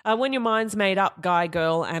 When Your Mind's Made Up, Guy,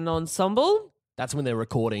 Girl and Ensemble. That's when they're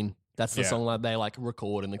recording. That's the Yeah. song that they like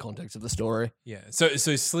record in the context of the story. Yeah. So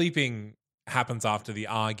sleeping happens after the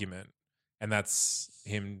argument, and that's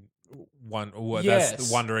him that's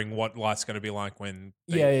Yes. wondering what life's going to be like when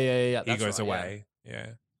Yeah. he That's goes right, yeah. away.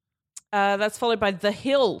 Yeah. That's followed by The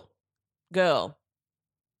Hill Girl.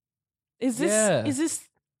 Is this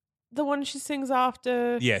the one she sings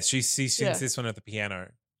after? Yes, she sings Yeah. this one at the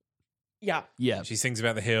piano. Yeah. Yeah. She sings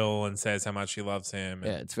about the hill and says how much she loves him.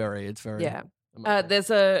 Yeah, and- it's very Yeah. emotional.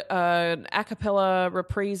 There's an a cappella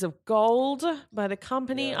reprise of Gold by the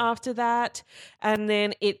company Yeah. after that. And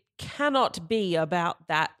then It Cannot Be About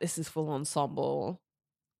That. This is full ensemble.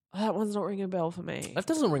 That one's not ringing a bell for me. That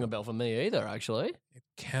doesn't ring a bell for me either, actually. It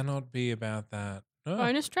cannot be about that. No.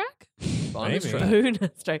 Bonus track? Bonus Maybe. track.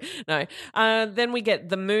 Bonus track. No. Then we get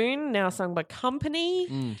The Moon, now sung by Company.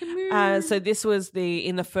 Mm. So this was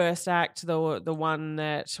in the first act, the one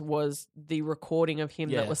that was the recording of him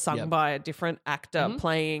Yeah, that was sung yeah. by a different actor Mhm.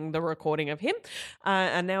 playing the recording of him,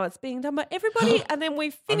 and now it's being done by everybody. And then we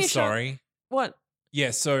I'm finish. up- sorry. What?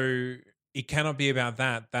 Yeah, so it cannot be about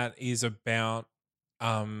that. That is about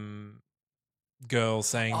girl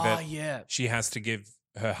saying Oh, that yeah. she has to give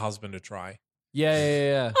her husband a try.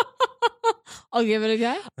 Yeah. I'll give it a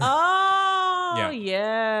go. Oh, Yeah.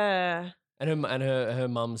 yeah. And her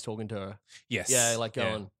mum's talking to her. Yes. Yeah, like Yeah.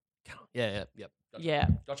 going, yep. Gotcha. Yeah.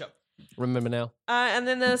 Gotcha. Remember now. And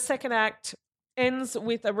then the second act ends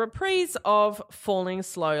with a reprise of Falling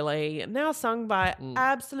Slowly, now sung by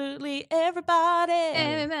absolutely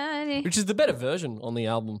everybody. Which is the better version on the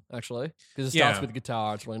album, actually, because it starts with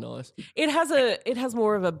guitar. It's really nice. It has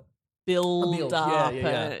more of a build up.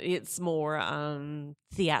 yeah. It's more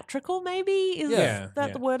theatrical, maybe. Is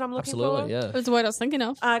that the word I'm looking for? Absolutely, yeah. That's the word I was thinking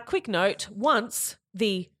of. Quick note: once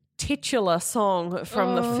the titular song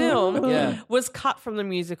from the film was cut from the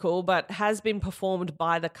musical, but has been performed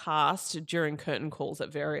by the cast during curtain calls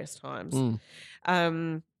at various times.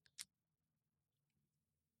 There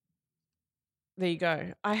you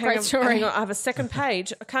go. Great story. I have a second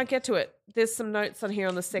page. I can't get to it. There's some notes on here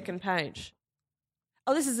on the second page.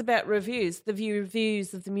 Oh, this is about reviews, the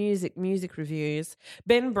reviews of the music reviews.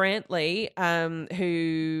 Ben Brantley,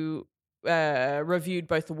 who reviewed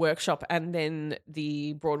both the workshop and then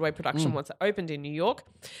the Broadway production once it opened in New York.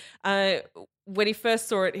 When he first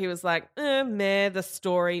saw it, he was like, meh, the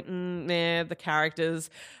story, meh, the characters.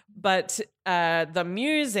 But the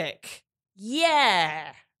music,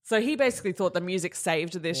 yeah. So he basically thought the music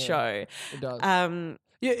saved this show. It does.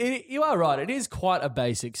 You are right. It is quite a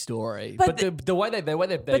basic story, but the way they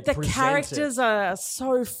but the present characters are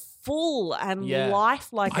so full and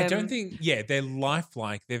lifelike. I don't think, they're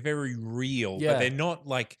lifelike. They're very real, but they're not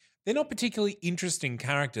particularly interesting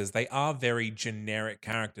characters. They are very generic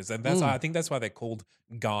characters, and I think that's why they're called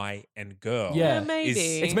guy and girl. Yeah,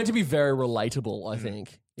 maybe it's meant to be very relatable. I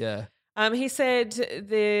think. Yeah. He said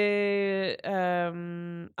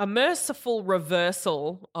a merciful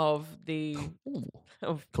reversal of the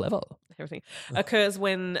of clever everything occurs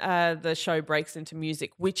when the show breaks into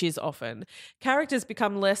music, which is often. Characters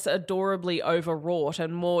become less adorably overwrought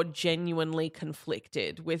and more genuinely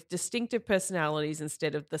conflicted, with distinctive personalities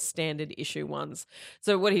instead of the standard issue ones.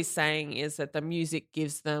 So what he's saying is that the music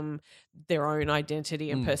gives them their own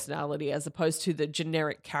identity and personality, as opposed to the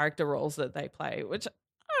generic character roles that they play, which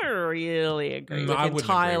I don't really agree with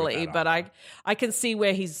entirely, but I can see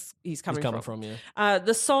where he's coming from.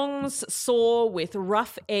 The songs soar with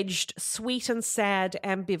rough-edged, sweet and sad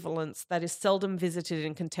ambivalence that is seldom visited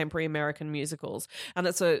in contemporary American musicals. And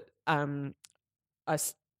that's I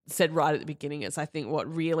said right at the beginning, is I think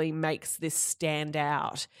what really makes this stand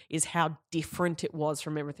out is how different it was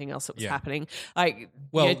from everything else that was happening.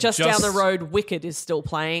 Just down the road, Wicked is still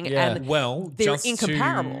playing, and they're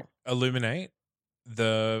incomparable. To illuminate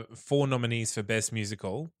the 4 nominees for Best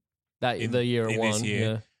Musical the year it won. This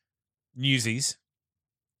year. Newsies,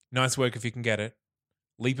 Nice Work If You Can Get It,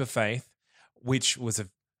 Leap of Faith, which was a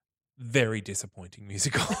very disappointing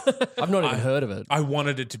musical. I've not even heard of it. I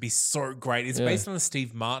wanted it to be so great. It's based on a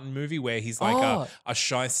Steve Martin movie where he's like a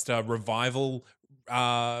shyster revival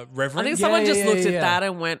reverend. I think someone just looked at that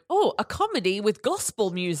and went, "Oh, a comedy with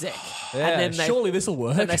gospel music." And then surely this will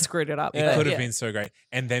work. And they screwed it up. It could have been so great.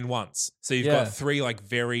 And then Once. So you've got 3 like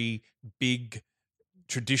very big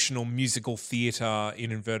traditional musical theatre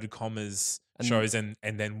in inverted commas shows, and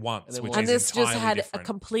then Once, which and is this entirely just had different. a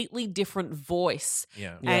completely different voice.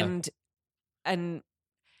 And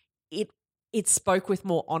it spoke with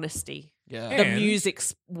more honesty. The music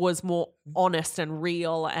was more honest and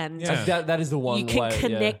real, and that is the one you can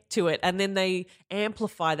connect to it, and then they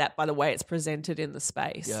amplify that by the way it's presented in the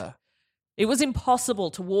space. Yeah, it was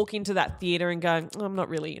impossible to walk into that theater and go, I'm not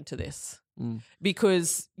really into this,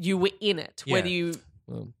 because you were in it. Whether you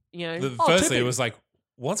know, firstly it was like,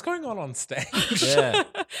 what's going on stage?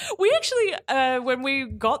 We actually, when we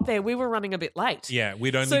got there, we were running a bit late. Yeah,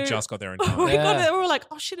 we'd only just got there in time. We got there, we were like,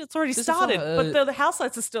 oh shit, it's already started, but the house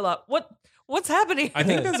lights are still up. What's happening? I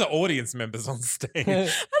think there's audience members on stage. I don't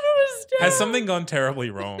understand. Has something gone terribly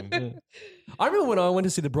wrong? I remember when I went to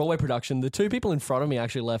see the Broadway production, the 2 people in front of me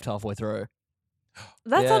actually left halfway through.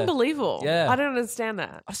 That's unbelievul. Yeah. I don't understand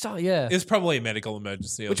that. So, It was probably a medical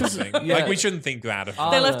emergency or something. Like, we shouldn't think that of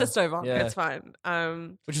They left the stove on. It's fine.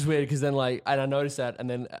 Which is weird because then and I noticed that, and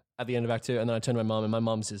then at the end of Act 2, and then I turned to my mum, and my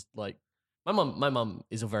mum's just like, my mum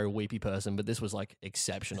is a very weepy person, but this was like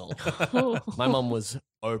exceptional. My mum was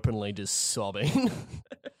openly just sobbing.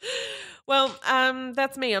 Well,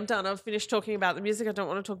 that's me. I'm done. I've finished talking about the music. I don't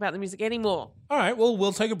want to talk about the music anymore. All right. Well,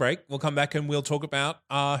 we'll take a break. We'll come back and we'll talk about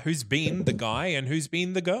who's been the guy and who's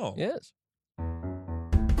been the girl. Yes.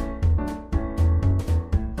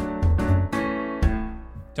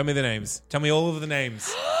 Tell me the names. Tell me all of the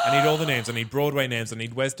names. I need all the names. I need Broadway names. I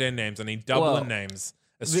need West End names. I need Dublin names.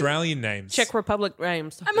 Australian names. Czech Republic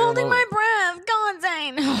names. I'm holding my breath. Go on,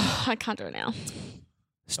 Zane. I can't do it now.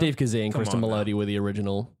 Steve Kazee and Kristen Melody were the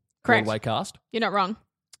original Broadway cast. You're not wrong.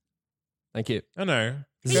 Thank you. I know.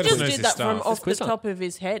 He just did that from off the top of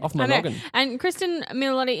his head. Off my noggin. And Kristen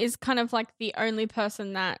Melody is kind of like the only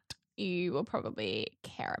person that you will probably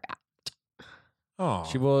care about, Oh,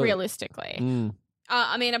 She was realistically. Mm.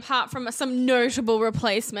 I mean, apart from some notable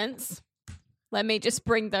replacements, let me just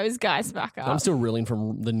bring those guys back up. I'm still reeling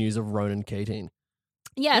from the news of Ronan Keating.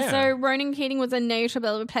 Yeah, Yeah. so Ronan Keating was a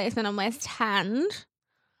notable replacement on West Hand.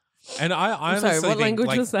 and I honestly Sorry, what think, language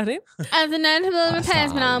like, was that in? As a notable West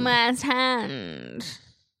replacement on Hand. West Hand.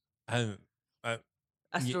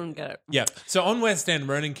 I still didn't get it. Yeah. So on West End,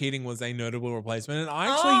 Ronan Keating was a notable replacement, and I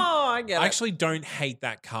I get it. actually don't hate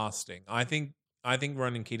that casting. I think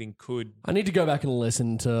Ronan Keating could. I need to go back and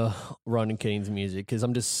listen to Ronan Keating's music because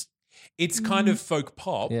I'm just It's kind of folk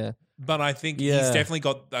pop, yeah. but I think he's Yeah. definitely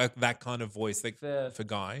got that kind of voice Fair. for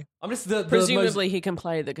Guy. I'm just the Presumably, he can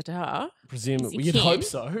play the guitar. Presumably, He you'd can. hope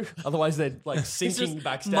so. Otherwise, they're like singing just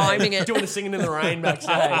backstage, miming it. doing the singing in the rain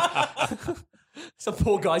backstage. Some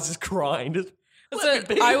poor guy's just crying. Just, So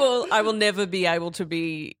I will never be able to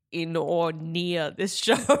be in or near this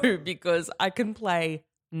show because I can play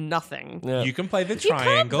nothing. yeah. You can play the You can't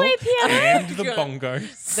triangle play piano. and the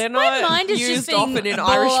bongos. They're My not mind is used just being often in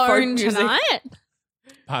Irish folk blown music. tonight.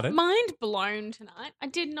 Pardon? Mind blown tonight. I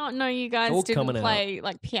did not know you guys all didn't coming out. play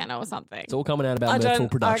like piano or something. It's all coming out I about don't- Myrtle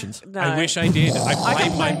Productions. no. I wish I did. I can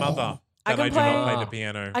blame my play- mother I that I, can do not play- play the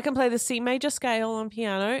piano. I can play the C major scale on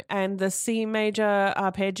piano and the C major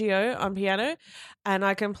arpeggio on piano, and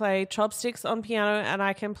I can play chopsticks on piano, and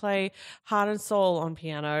I can play heart and soul on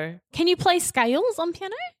piano. Can you play scales on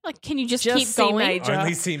piano? Like, can you just Just keep C going? major.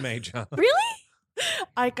 Only C major. Really?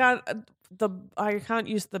 I can't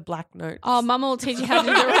use the black notes. Oh, Mum will teach you how to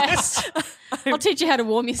do the rest. I'll teach you how to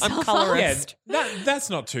warm yourself up. colorist. Yeah, that's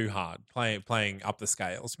not too hard playing up the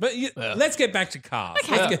scales. But let's get back to cars.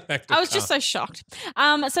 Let's get back to I was just so shocked.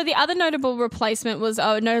 So the other notable replacement was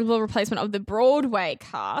a notable replacement of the Broadway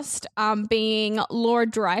cast, being Laura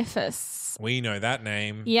Dreyfus. We know that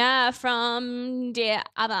name. Yeah, from Dear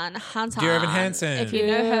Evan Hansen. Dear Evan Hansen. If you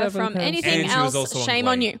know her Evan from Hansen. anything And she was else, also on shame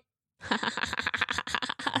Glee. on you.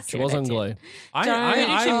 She was on Glee. Who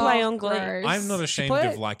did she play on Glee? Gross. I'm not ashamed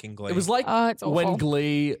played- of liking Glee. It was like Oh, it's when awful.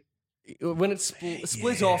 Glee, when it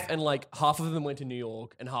split off and like half of them went to New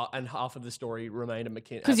York and half of the story remained in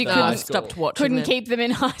McKinney. 'Cause you at the couldn't high Stopped school. watching. Couldn't it. keep them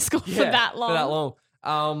in high school for that long. For that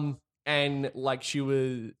long. And like she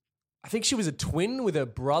was, I think she was a twin with her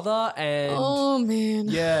brother, and Oh man.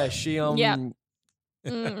 yeah, she Yeah.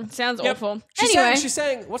 Sounds awful. Anyway, she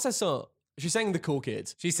sang. What's that song? She sang "The Cool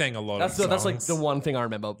Kids." She sang a lot That's of that's like songs. the one thing I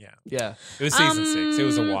remember. Yeah. yeah. It was season 6. It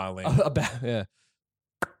was a while in. About yeah.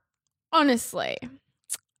 honestly,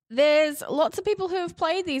 there's lots of people who have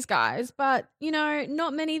played these guys, but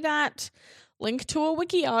not many that link to a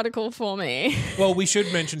wiki article for me. Well, we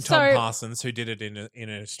should mention Tom So- Parsons, who did it in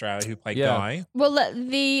Australia, who played Yeah. Guy. Well,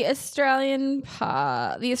 the Australian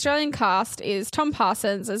cast is Tom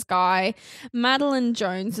Parsons as Guy, Madeline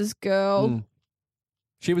Jones as Girl. Mm.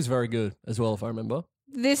 She was very good as well, if I remember.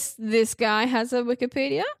 This guy has a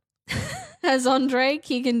Wikipedia. Has Andre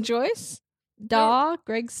Keegan Joyce,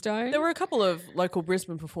 Greg Stone. There were a couple of local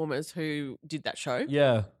Brisbane performers who did that show.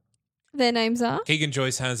 Yeah. Their names are. Keegan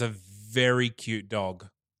Joyce has a very cute dog.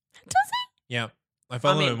 Does Yeah. I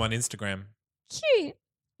follow I mean- him on Instagram. Cute.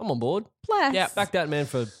 I'm on board. Bless. Yeah, Back that man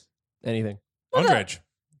for anything. Ondrej.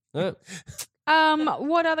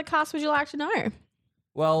 What other cast would you like to know?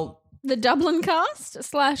 Well, The Dublin cast /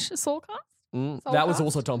 Saul cast? Soul that was cast?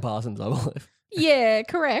 also Tom Parsons, I believe. Yeah,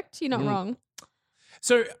 correct. You're not wrong.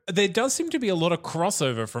 So there does seem to be a lot of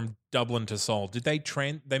crossover from Dublin to Seoul. Did they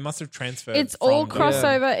they must have transferred. It's from all Dublin.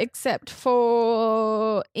 crossover except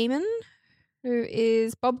for Eamon, who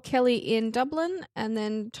is Bob Kelly in Dublin, and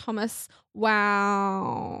then Thomas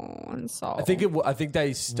Wow in Seoul. I think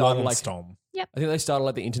they started like Wallenstorm. I think they started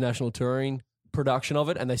like the international touring production of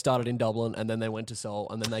it, and they started in Dublin, and then they went to Seoul,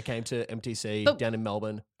 and then they came to MTC But- down in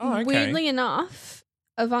Melbourne. Oh, okay. Weirdly enough,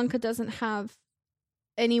 Ivanka doesn't have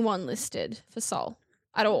anyone listed for Seoul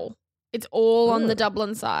at all. It's all on the Oh.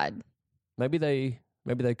 Dublin side. Maybe they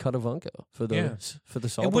cut Ivanka for the Yeah. for the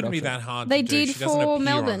Seoul. It wouldn't be production. that hard They to do. did She doesn't for appear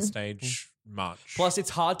Melbourne. on stage much. Plus, it's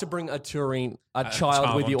hard to bring a child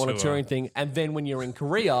child with you on on a tour. touring thing, and then when you're in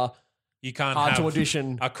Korea, You can't hard to have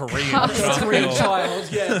audition a Korean Hard to child. Korean child.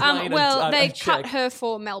 Yeah, playing a They Czech. cut her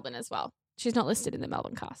for Melbourne as well. She's not listed in the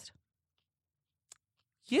Melbourne cast.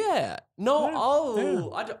 Yeah. No. Yeah,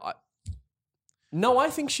 Oh. No, I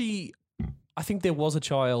think there was a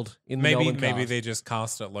child in the Maybe Melbourne maybe cast. they just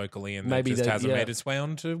cast it locally and Maybe it just they- hasn't yeah. made its way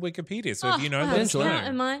onto Wikipedia. So if you know, well, let us know. how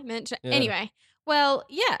am I meant to? Yeah. Anyway, well,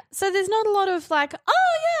 yeah. So there's not a lot of like,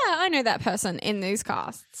 oh yeah, I know that person in these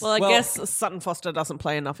casts. Well, I Well- guess Sutton Foster doesn't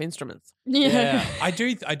play enough instruments. Yeah. I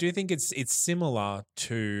do think it's similar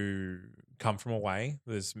to come from away,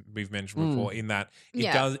 as we've mentioned before, in that it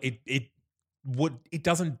Yeah. does it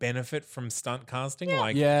doesn't benefit from stunt casting.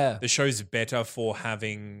 Like Yeah. the show's better for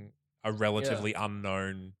having a relatively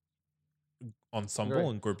unknown ensemble Agree.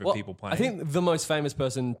 and group of Well, people playing. I think the most famous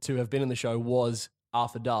person to have been in the show was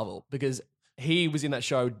Arthur Darvill, because he was in that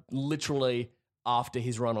show literally after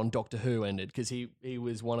his run on Doctor Who ended, because he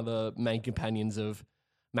was one of the main companions of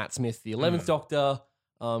Matt Smith, the 11th Doctor.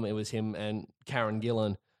 It was him and Karen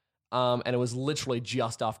Gillan. And it was literally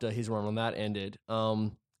just after his run on that ended.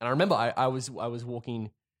 And I remember I was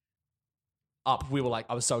walking up. We were like,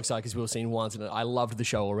 I was so excited because we were seeing once, and I loved the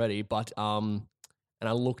show already. But and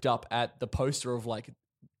I looked up at the poster of like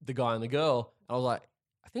the guy and the girl, and I was like,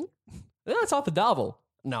 I think that's Arthur Darvill.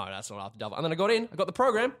 No, that's not Arthur Darvill. And then I got the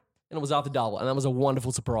program, and it was Arthur Darvill, and that was a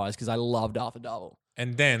wonderful surprise because I loved Arthur Darvill.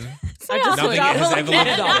 and then Arthur nothing Darvill has ever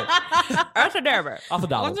again. lived. Arthur Darvill. Arthur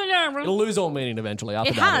Darvill. It'll lose all meaning eventually.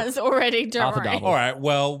 Arthur It Darvill. has already, don't Arthur worry. Darvill. All right.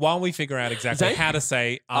 Well, while we figure out exactly Zane? how to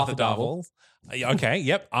say Arthur Arthur Darvill. Okay.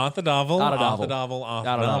 Yep. Arthur Darvill. Arthur Arthur Darvill. Darvill. Arthur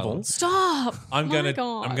Arthur Darvill. Darvill. Stop. I'm My gonna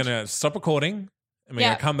God. stop recording, and we're Yeah.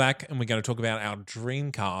 gonna come back, and we're gonna talk about our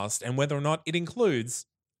dream cast and whether or not it includes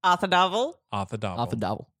Arthur Darvill. Arthur Darvill. Arthur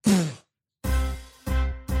Darvill.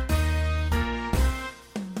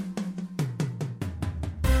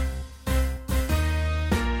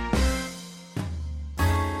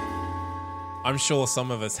 I'm sure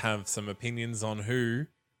some of us have some opinions on who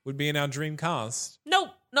would be in our dream cast. Nope,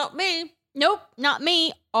 not me. Nope, not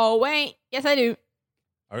me. Oh, wait. Yes, I do.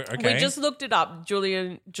 Okay. We just looked it up.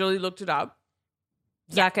 Julie looked it up.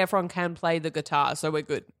 Zac Efron can play the guitar, so we're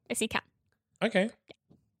good. Yes, he can. Okay.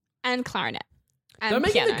 And clarinet. And Don't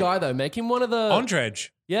make piano. him the guy though. Make him one of the. Andrej.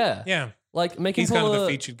 Yeah. Yeah. Like make him He's kind pull of the a-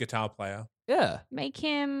 featured guitar player. Yeah. Make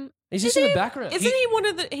him... He's just in the background. Isn't he one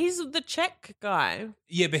of the? He's the Czech guy.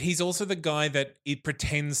 Yeah, but he's also the guy that it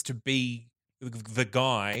pretends to be the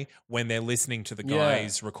guy when they're listening to the Yeah.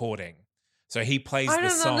 guy's recording. So he plays I the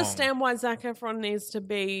don't song. understand why Zac Efron needs to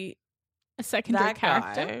be A secondary that guy.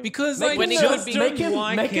 character. Because Make like, when he just could be- don't make him,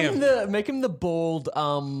 like make him. him the bald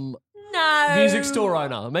No music store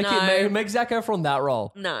owner. Make No. it make Zac Efron that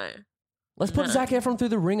role. No, Let's put No. Zac Efron through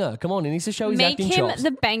the ringer. Come on, he needs to show his Make acting him chops. the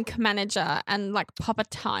bank manager and like pop a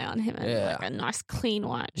tie on him and Yeah. like a nice clean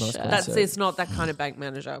white Nice shirt. clean that's So- it's not that kind of bank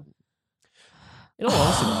manager. In all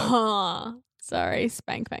honesty, though. Sorry,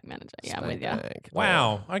 spank bank manager. Yeah, I'm with you. Spank.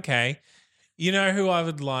 Wow. Okay. You know who I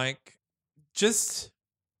would like? Just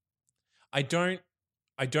I don't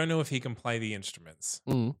know if he can play the instruments.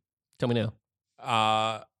 Tell me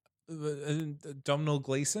now. Domhnall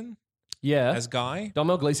Gleeson Yeah. as Guy.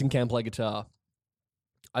 Domhnall Gleeson can play guitar.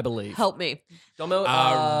 I believe. Help me. Domhnall,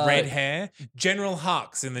 Red hair. General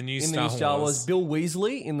Hux in the new in the Star new Star Wars. Wars. Bill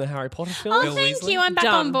Weasley in the Harry Potter Oh, film. Bill thank Weasley? you. I'm back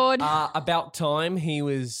Done. on board. About Time. He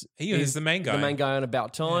was the main guy. The main guy on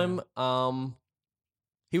About Time.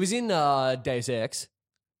 He was in Deus Ex.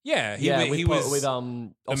 Yeah, he with was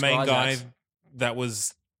the the main guy that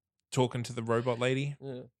was talking to the robot lady.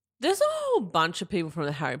 Yeah. There's a whole bunch of people from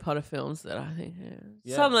the Harry Potter films that I think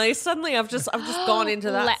Yeah. suddenly I've just gone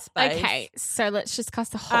into that space. Okay, so let's just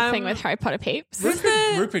cast the whole thing with Harry Potter peeps.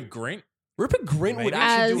 Rupert Grint. Rupert Grint would Maybe.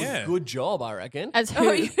 actually do As- a good job, I reckon. As who?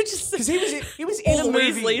 Oh, you just Because he was in all a the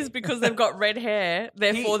movie. Weasleys because they've got red hair,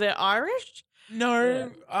 therefore they're Irish.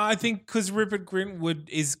 No, I think because Rupert Grint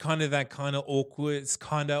is kind of that kind of awkward. It's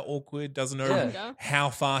kind of awkward. Doesn't know Yeah.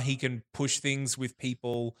 how far he can push things with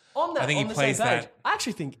people. On that, I think on he the plays same page, that. I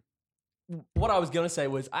actually think what I was going to say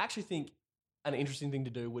was I actually think an interesting thing to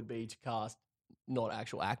do would be to cast not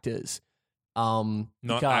actual actors. Not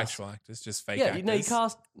cast- actual actors, just fake Yeah, actors. you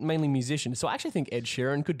cast mainly musicians. So I actually think Ed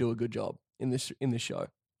Sheeran could do a good job in this show.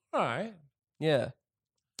 All right. Yeah.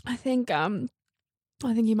 I think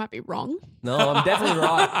you might be wrong. No, I'm definitely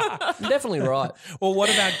right. I'm definitely right. Well, what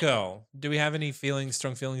about Girl? Do we have any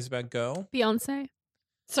strong feelings about Girl? Beyonce.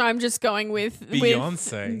 So I'm just going with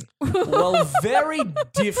Beyonce. Well, very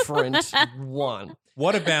different one.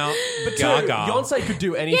 What about But Gaga? Beyonce could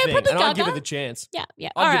do anything, probably and I'd give Gaga. her the chance. Yeah.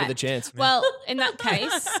 I'd All give right. her the chance. Well, in that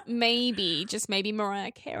case, maybe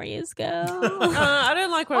Mariah Carey is Girl. I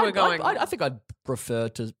don't like where we're going. I think I'd prefer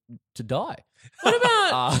to die. What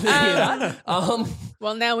about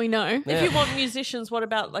Well, now we know. if you want musicians? What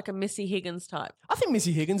about like a Missy Higgins type? I think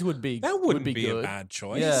Missy Higgins would be. That wouldn't would be a good. bad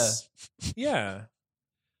choice. Yeah. Yeah.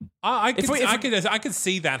 I could, If we- I could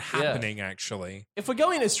see that happening actually. If we're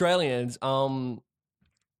going Australians, Will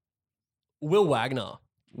Wagner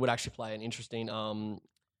would actually play an interesting.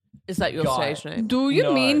 Is that your Guy. stage name? Do you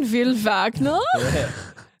No. mean Will Wagner? Yeah.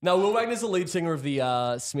 No, Will Wagner's the lead singer of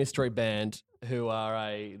the Smith Street Band, who are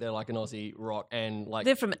they're like an Aussie rock and like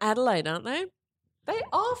They're from Adelaide, aren't they? They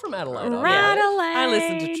are from Adelaide. aren't Adelaide. I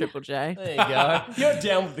listen to Triple J. they? There you go. You're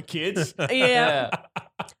down with the kids. Yeah.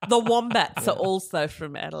 The Wombats are also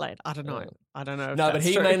from Adelaide. I don't know. If No, but that's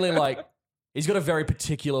he true. mainly he's got a very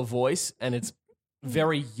particular voice and it's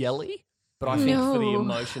very yelly. But I think for the No.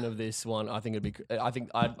 emotion of this one, I think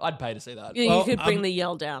I'd pay to see that. Yeah, Well, you could bring the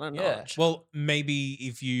yell down a yeah. notch. Well, maybe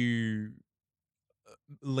if you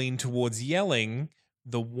lean towards yelling,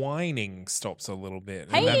 the whining stops a little bit.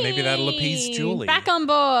 And maybe that'll appease Hey, Julie. Back on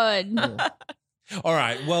board. All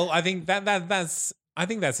right. Well, I think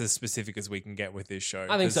that's as specific as we can get with this show.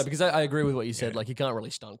 I think so 'cause because I agree with what you said. Yeah. Like you can't really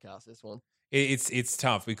stunt cast this one. it's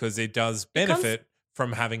tough because it does benefit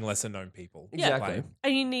from having lesser known people. Exactly. play.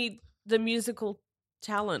 And you need the musical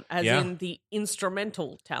talent, as Yeah. in the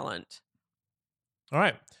instrumental talent. All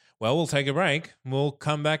right. Well, we'll take a break. We'll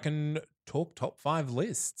come back and talk top 5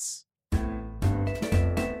 lists.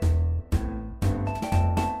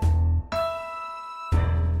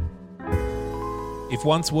 If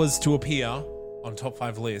once was to appear on top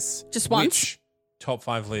 5 lists, Just once. which top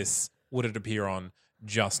 5 lists would it appear on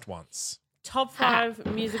just once? Top 5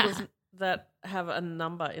 musicals that have a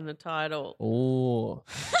number in the title. Oh.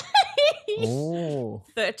 Oh.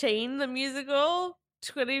 13, the musical.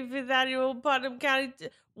 25th Annual Putnam County.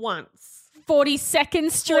 Once. 42nd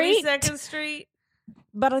Street. 42nd Street.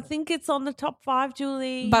 But I think it's on the top 5,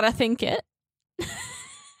 Julie. But I think it.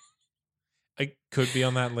 It could be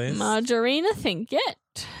on that list. Margarina think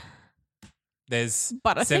it. There's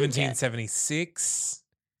But I think it. 1776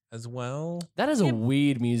 as well. That is a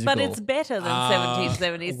weird musical. But it's better than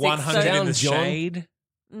 1776. 100 in the Down, John. shade.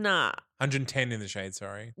 Nah. 110 in the shade,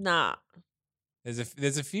 sorry. Nah. There's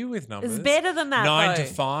a few with numbers. It's better than that, 9 to though.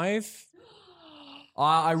 5.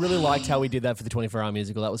 I really liked how we did that for the 24-hour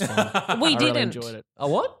musical. That was fun. We I really didn't. enjoyed it. Oh,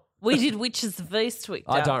 what? We did Witches of Eastwick.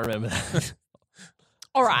 I don't remember that.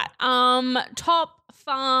 All right. Top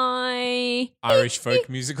 5. Irish folk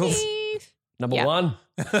musicals. Number Yeah. 1.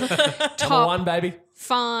 Number Top 1, baby.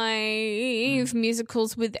 5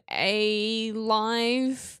 musicals with a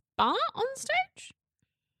live bar on stage.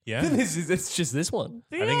 Yeah. It's just this one.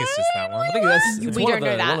 I think it's just that one. I think it's We one, don't of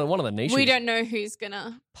the, know that. one of the niches. We don't know who's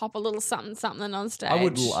gonna pop a little something on stage.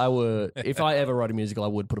 I would. If I ever write a musical, I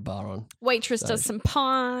would put a bar on. Waitress does some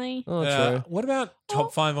pie. Oh, true. What about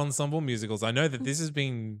top 5 ensemble musicals? I know that this has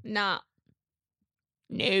been. Nah.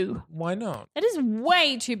 No. Why not? That is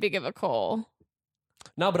way too big of a call.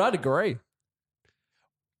 No, but I'd agree.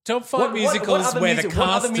 Top 5 musicals other where the music- what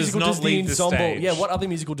other cast does musical not leave the ensemble? stage. Yeah, what other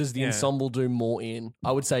musical does the Yeah. ensemble do more in?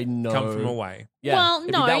 I would say no. Come from away. Yeah, well, it'd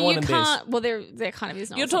be no, that one you and can't. Well, there kind of is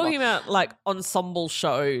no. You're ensemble. talking about like ensemble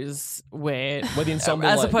shows where, Where the ensemble,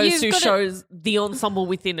 as like- opposed You've to gotta- shows, the ensemble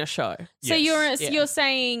within a show. So Yes. you're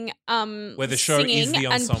saying Where the show singing is the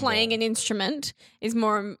and ensemble. playing an instrument is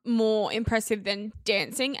more impressive than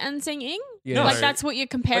dancing and singing. Yeah. No. Like that's what you're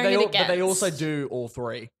comparing it against. but they also do all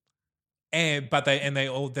three. But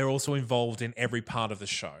they're also involved in every part of the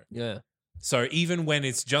show. Yeah. So even when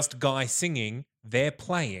it's just guy singing, they're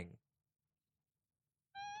playing.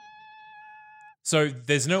 So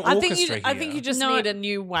there's no orchestra here. I think you just No. need a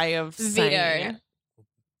new way of saying Veto. it.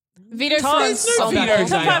 Veto for There's no ensemble. veto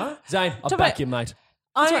Zane. here. Zane, I'll Top back five. you, mate.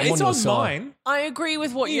 That's right, I'm it's on on your side. mine. I agree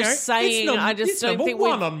with what You you're know, saying. I just it's don't number think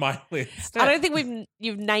 1 on my list. I don't think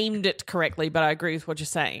you've named it correctly, but I agree with what you're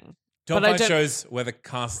saying. Top but I 5 don't- shows where the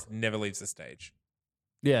cast never leaves the stage.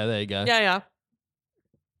 Yeah, there you go. Yeah.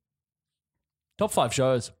 Top 5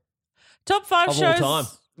 shows. Top 5 Of all shows time.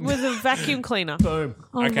 with a vacuum cleaner. Boom.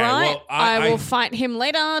 All Okay, right. well, I I- will fight him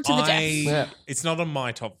later to the death. Yeah. It's not on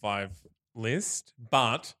my top 5 list,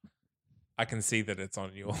 but I can see that it's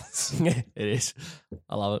on yours. It is.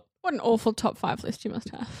 I love it. What an awful top 5 list you must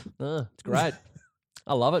have. It's great.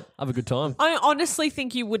 I love it. I have a good time. I honestly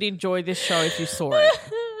think you would enjoy this show if you saw it.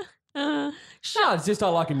 No, it's just I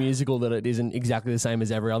like a musical that it isn't exactly the same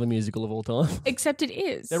as every other musical of all time. Except it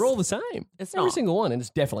is. They're all the same. It's every not. single one, and it's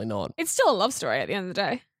definitely not. It's still a love story at the end of the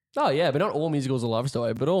day. Oh yeah, but not all musicals are love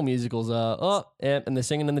story. But all musicals are and they're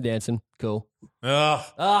singing and they're dancing. Cool.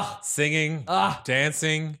 Ugh. Singing, Ah.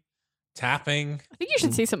 dancing, tapping. I think you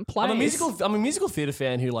should see some plays. I'm a musical theatre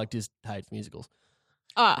fan who just hates musicals.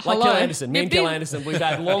 Ah, Like hello. Kel Anderson. Me and Kel Anderson, we've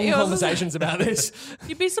had long Yeah, conversations about this.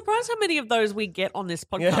 You'd be surprised how many of those we get on this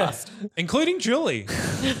podcast. Including Julie.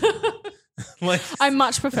 like, I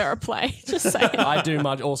much prefer a play. Just saying. I do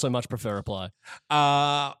also much prefer a play.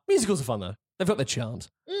 Musicals are fun though. They've got their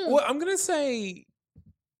charms. well, I'm going to say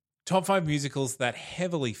top 5 musicals that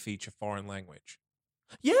heavily feature foreign language.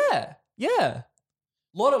 Yeah. A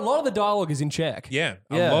lot of the dialogue is in Czech. Yeah,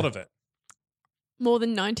 Yeah. a lot of it. More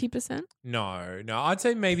than 90%. No, I'd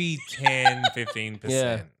say maybe 10, 15%.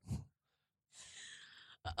 Yeah.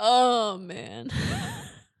 Oh, man.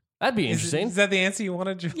 That'd be Is interesting. that the answer you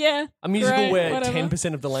wanted? Yeah. A musical great, where whatever.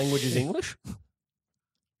 10% of the language is English?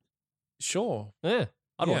 Sure. Yeah,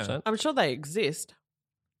 I'd watch Yeah. that. I'm sure they exist.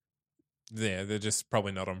 Yeah, they're just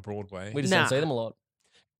probably not on Broadway. We just Nah. don't see them a lot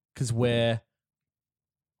because we're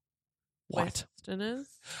white. Westerners.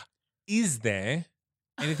 Is there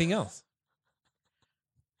anything else?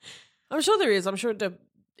 I'm sure there is. I'm sure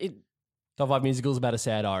it Top 5 musicals about a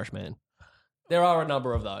sad Irish man. There are a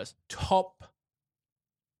number of those. Top.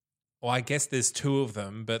 Well, I guess there's 2 of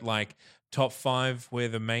them, but like top 5 where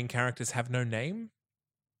the main characters have no name.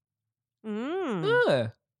 Yeah.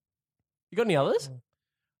 You got any others?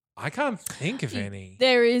 I can't think of any.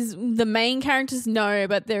 There is the main characters, no,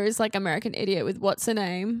 but there is like American Idiot with what's her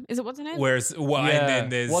name? Is it what's her name? Whereas, well, Yeah. and then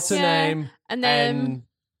there's What's her Yeah. name? And then And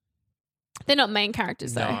they're not main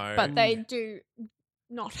characters though, No. but they do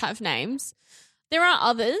not have names. There are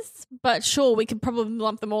others, but sure, we could probably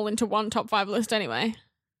lump them all into one top 5 list anyway.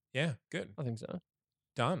 Yeah, good. I think so.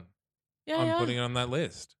 Done. Yeah, I'm yeah. putting it on that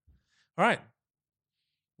list. All right.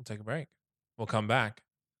 We'll take a break. We'll come back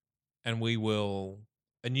and we will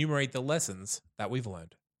enumerate the lessons that we've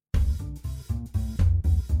learned.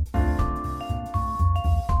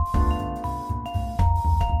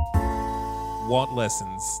 What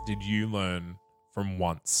lessons did you learn from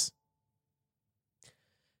Once?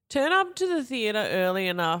 turn up to the theatre early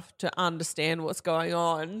enough to understand what's going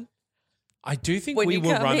on. I do think When we you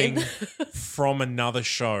were come running in. from another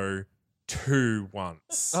show to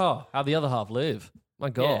Once. Oh, how the other half live. My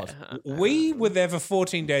God. Yeah. We were there for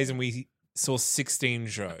 14 days and we saw 16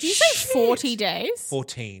 shows. Did you say 40 days?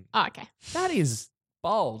 14. Oh, okay. That is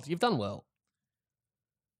bold. You've done well.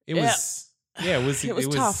 It Yeah. was, yeah, it was, It was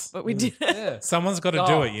tough, but we did it. Yeah. Someone's got to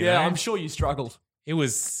do it, you know? I'm sure you struggled. It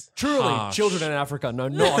was Truly, harsh. children in Africa know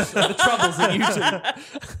not the troubles that you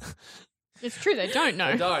two. It's true, they don't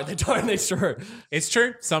know. They don't. It's true. It's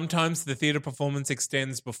true. Sometimes the theatre performance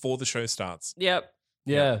extends before the show starts. Yep.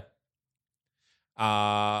 Yeah.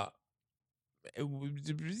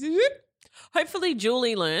 Hopefully,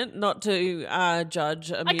 Julie learnt not to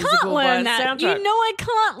judge a I musical can't learn by its that. soundtrack. You know I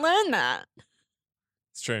can't learn that.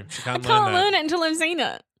 It's true. She I can't, can't learn learn that. it until I've seen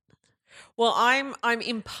it. Well, I'm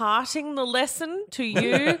imparting the lesson to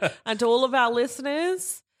you and to all of our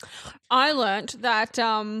listeners. I learnt that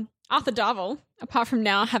Arthur Darvill, apart from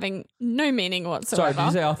now having no meaning whatsoever. Sorry, did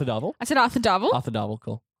you say Arthur Darvill? I said Arthur Darvill Arthur Darvill,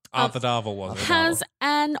 cool. Arthur Darvill was it? has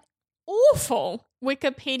an awful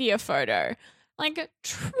Wikipedia photo. Like,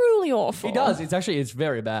 truly awful. He does. It's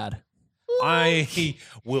very bad. I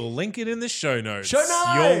will link it in the show notes. Show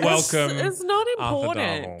notes! You're welcome. It's not Arthur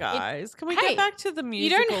important, Darvill. guys. Can we Hey, get back to the You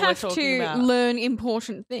musical don't have we're talking to about? learn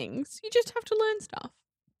important things. You just have to learn stuff.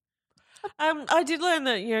 I did learn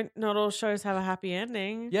that not all shows have a happy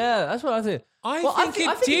ending. Yeah, that's what I think. I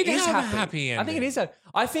think it did have a happy I think it ending. is.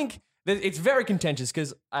 I think that it's very contentious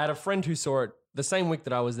because I had a friend who saw it the same week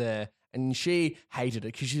that I was there, and she hated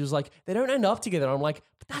it because she was like, "They don't end up together." And I'm like,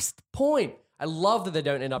 "But that's the point." I love that they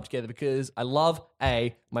don't end up together because I love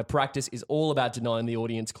my practice is all about denying the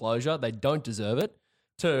audience closure. They don't deserve it.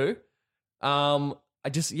 2, I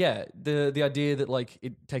just the idea that like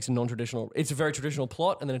it takes a non-traditional, it's a very traditional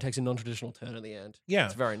plot, and then it takes a non-traditional turn at the end. Yeah.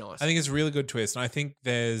 It's very nice. I think it's a really good twist. And I think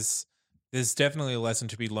there's definitely a lesson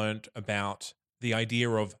to be learnt about the idea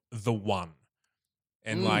of the one.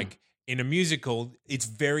 And like in a musical, it's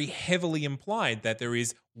very heavily implied that there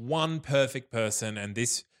is one perfect person, and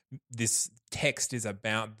this text is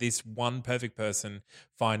about this one perfect person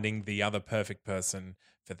finding the other perfect person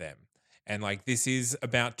for them. And like this is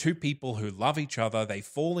about 2 people who love each other, they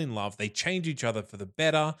fall in love, they change each other for the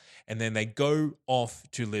better, and then they go off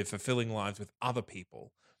to live fulfilling lives with other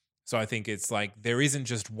people. So I think it's like there isn't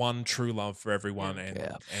just one true love for everyone. And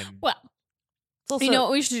Well, It's also, you know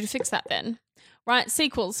what we should do to fix that then? Right?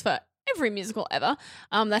 Sequels for every musical ever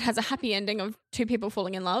that has a happy ending of 2 people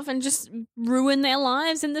falling in love and just ruin their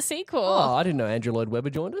lives in the sequel. Oh, I didn't know Andrew Lloyd Webber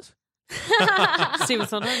joined us. Steven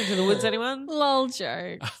Sondheim, Into the Woods, anyone? Lol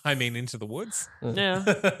joke. I mean, Into the Woods. Yeah.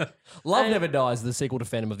 Love Never Dies, the sequel to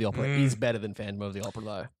Phantom of the Opera, is better than Phantom of the Opera,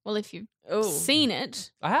 though. Well, if you've Oh. seen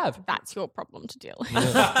it, I have. that's your problem to deal with,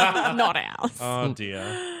 not ours. Oh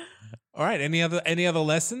dear. All right. Any other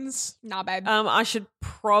lessons? Nah, babe. I should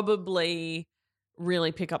probably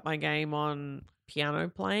really pick up my game on piano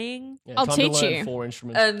playing Yeah, I'll time to teach learn you. 4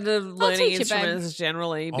 instruments. and the learning teach you, babe. instruments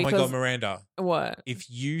generally. Oh Because my God, Miranda. what? If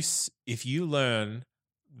you learn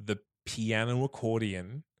the piano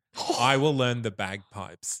accordion, I will learn the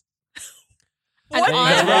bagpipes. And There you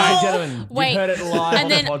I go, will- ladies and gentlemen. Wait, You've heard it live on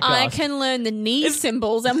and then the podcast. I can learn the knee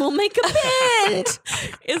symbols and we'll make a band.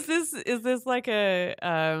 Is this like a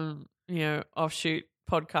offshoot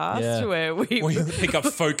podcast where we Or you pick up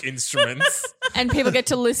folk instruments. And people get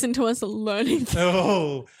to listen to us learning.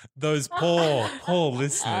 Oh, those poor I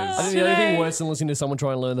listeners. think the only thing worse than listening to someone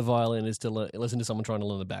try and learn the violin is to listen to someone trying to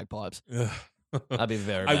learn the bagpipes. That'd be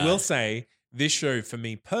very bad. I will say this show for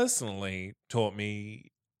me personally taught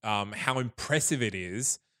me how impressive it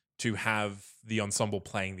is to have the ensemble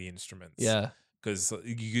playing the instruments. Yeah. Because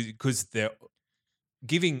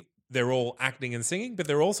they're all acting and singing, but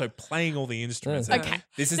they're also playing all the instruments. Yeah. And Okay.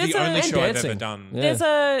 This is There's the only a- show I've dancing. ever done.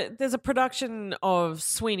 Yeah. there's a production of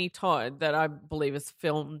Sweeney Todd that I believe is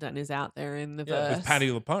filmed and is out there in the verse. With Patti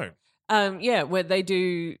LuPone. Where they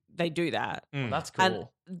do that. That's cool. And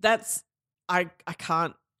that's I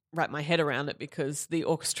can't wrap my head around it because the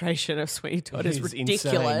orchestration of Sweeney Todd is It's ridiculous.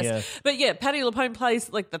 insane, yeah. But yeah, Patti LuPone plays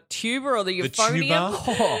like the tuba or the The euphonium.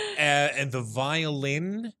 tuba and the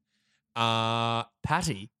violin.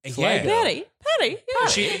 Patty. Yeah. Flager.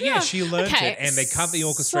 Patty, yeah. She learned Okay, it, and they cut the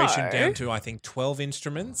orchestration so- down to I think 12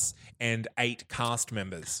 instruments and 8 cast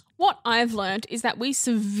members. What I've learned is that we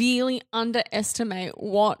severely underestimate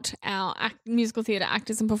what our musical theatre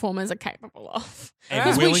actors and performers are capable of. And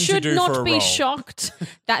Because we willing to should do for not a be role. shocked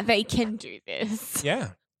that they can do this. Yeah.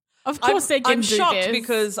 Of course they can I'm do shocked this.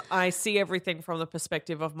 because I see everything from the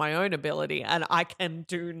perspective of my own ability, and I can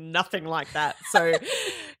do nothing like that. So,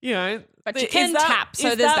 But you is can tap, so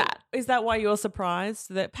is there's that. Is that why you're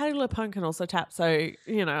surprised that Patti LuPone can also tap? So,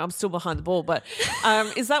 I'm still behind the ball. But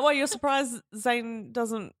is that why you're surprised Zane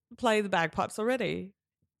doesn't play the bagpipes already?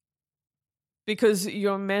 Because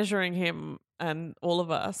you're measuring him and all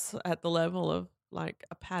of us at the level of like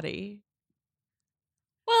a Patty.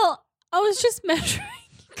 Well, I was just measuring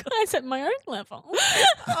you guys at my own level. Oh,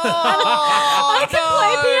 I can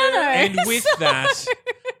play piano. And with that,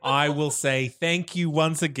 I will say thank you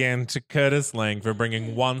once again to Curtis Lang for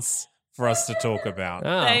bringing Once for us to talk about.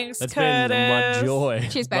 Ah, Thanks, that's been my Curtis. joy.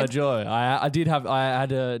 Cheers, my babe. joy. I had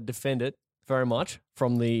to defend it very much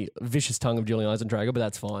from the vicious tongue of Julian Eisentrager, but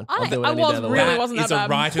that's fine. I'll do it I any was day of the really week. wasn't That is that a bad.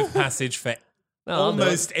 rite of passage for No, I'll do it.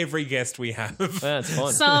 almost every guest we have. That's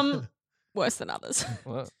fine. Some worse than others.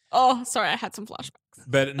 Well, Oh, sorry, I had some flashbacks.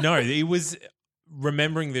 But no, it was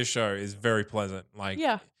remembering this show is very pleasant. Like,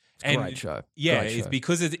 Yeah. and great show. Yeah, Great it's show.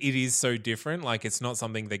 because it is so different. Like, it's not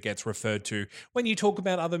something that gets referred to when you talk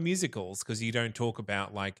about other musicals, because you don't talk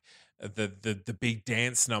about like the big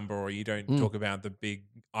dance number, or you don't talk about the big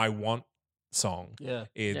 "I Want" song. Yeah.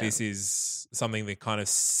 This is something that kind of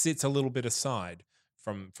sits a little bit aside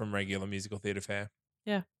from regular musical theatre fare.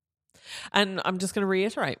 Yeah. And I'm just going to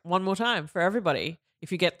reiterate one more time for everybody.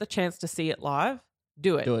 If you get the chance to see it live,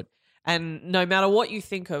 do it. Do it. And no matter what you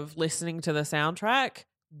think of listening to the soundtrack,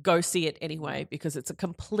 go see it anyway because it's a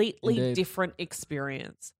completely Indeed. different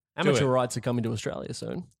experience. Amateur it. rights are coming to Australia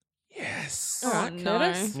soon. Yes. All right, no.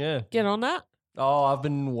 Curtis, Yeah. get on that. Oh, I've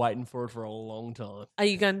been waiting for it for a long time. Are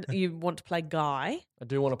you going? You want to play Guy? I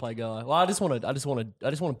do want to play Guy. Well, I just want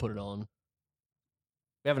to put it on.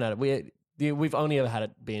 We haven't had it. We've only ever had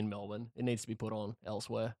it be in Melbourne. It needs to be put on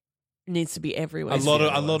elsewhere. It needs to be everywhere.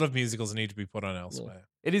 A lot of musicals need to be put on elsewhere.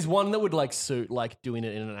 It is one that would like suit like doing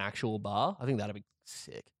it in an actual bar. I think that'd be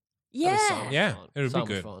sick. That'd be Yeah. so much Yeah, fun. it would So be much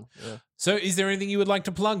good. fun. Yeah. So, is there anything you would like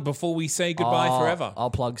to plug before we say goodbye Oh, forever? I'll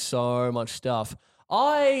plug so much stuff.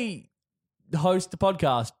 I host a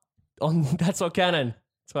podcast on That's Not Canon.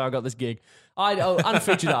 That's where I got this gig.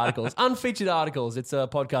 Unfeatured Articles. Unfeatured Articles. It's a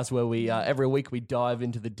podcast where we every week we dive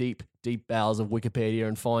into the deep bowels of Wikipedia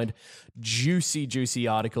and find juicy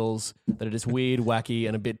articles that are just weird, wacky,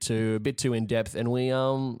 and a bit too in depth. And we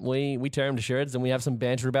tear them to shreds and we have some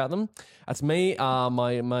banter about them. That's me,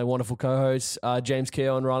 my wonderful co-hosts James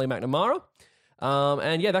Keogh and Riley McNamara.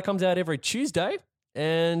 And yeah, that comes out every Tuesday.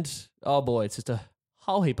 And oh boy, it's just a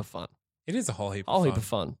whole heap of fun. It is a whole heap Whole of heap fun. of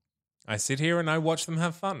fun. I sit here and I watch them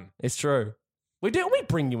have fun. It's true. We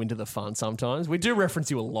bring you into the fun sometimes. We do reference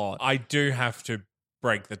you a lot. I do have to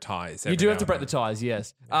break the ties. You do have to break the ties,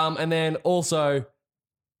 yes. And then also,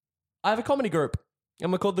 I have a comedy group,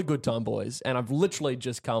 and we're called the Good Time Boys. And I've literally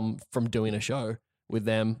just come from doing a show with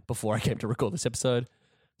them before I came to record this episode.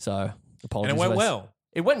 So, apologies. And it went if I- well.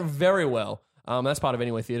 It went very well. That's part of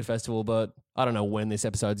Anyway Theatre Festival, but I don't know when this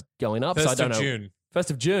episode's going up. so I 1st don't of know. June. 1st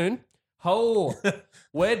of June. Oh,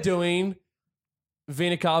 we're doing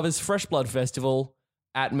Vina Carver's Fresh Blood Festival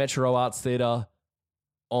at Metro Arts Theatre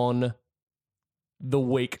on the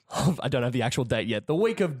week of, I don't have the actual date yet, the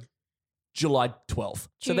week of July 12th.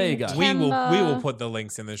 So there you go. We will September. put the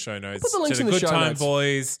links in the show notes. Put the links to in the the Good show Time notes.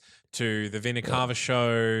 Boys, to the Vina Carver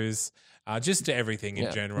shows, just to everything in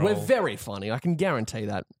Yeah. general. We're very funny. I can guarantee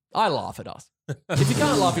that. I laugh at us. If you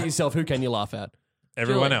can't laugh at yourself, who can you laugh at?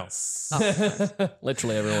 Everyone Julie. else.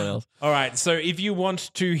 Literally everyone else. All right. So if you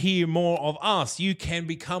want to hear more of us, you can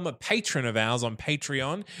become a patron of ours on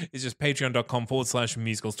Patreon. It's just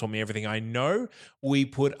patreon.com/musicals taught me everything I know. We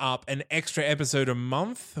put up an extra episode a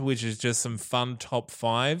month, which is just some fun top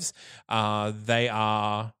fives. They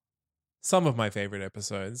are some of my favorite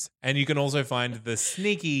episodes. And you can also find the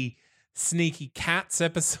sneaky cats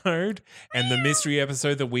episode and the mystery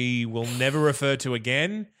episode that we will never refer to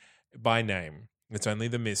again by name. It's only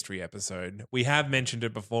the mystery episode. We have mentioned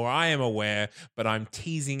it before, I am aware, but I'm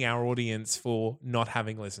teasing our audience for not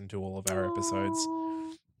having listened to all of our episodes.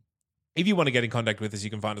 If you want to get in contact with us, you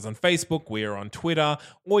can find us on Facebook, we are on Twitter,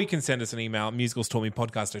 or you can send us an email,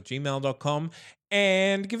 musicalstoldmepodcast@gmail.com,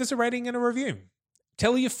 and give us a rating and a review.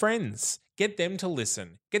 Tell your friends. Get them to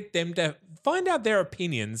listen. Get them to find out their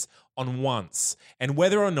opinions on Once and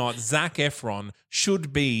whether or not Zac Efron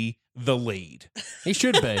should be the lead. He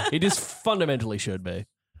should be. He just fundamentally should be.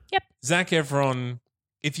 Yep. Zac Efron,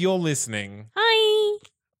 if you're listening, Hi.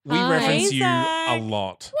 we Hi, reference you Zac. a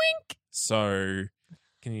lot. Wink. So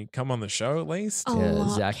can you come on the show at least?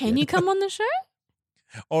 Zach Can did. you come on the show?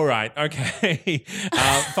 All right. Okay.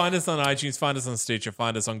 Find us on iTunes, find us on Stitcher,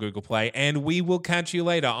 find us on Google Play, and we will catch you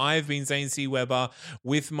later. I've been Zane C. Weber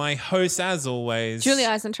with my host, as always, Julie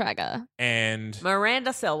Eisentrager. And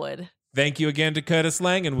Miranda Selwood. thank you again to Curtis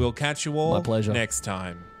Lang, and we'll catch you all My pleasure. next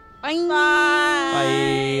time. Bye.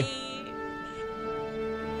 Bye.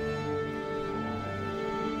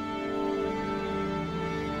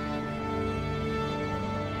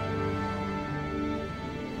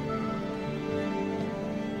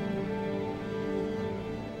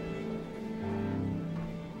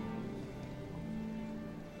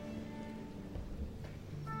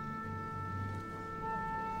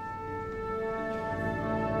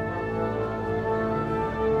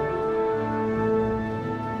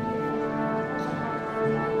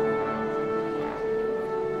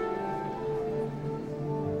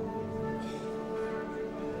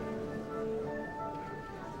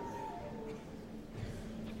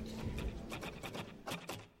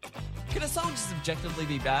 Can a song just objectively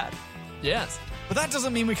be bad? Yes. But that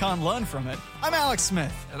doesn't mean we can't learn from it. I'm Alex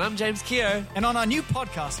Smith. And I'm James Keogh. And on our new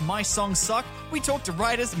podcast, My Songs Suck, we talk to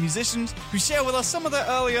writers and musicians who share with us some of their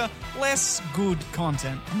earlier, less good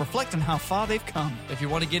content and reflect on how far they've come. If you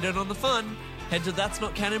want to get in on the fun, head to That's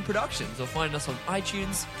Not Canon Productions or find us on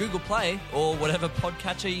iTunes, Google Play, or whatever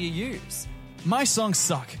podcatcher you use. My Songs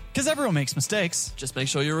Suck, because everyone makes mistakes. Just make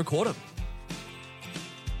sure you record them.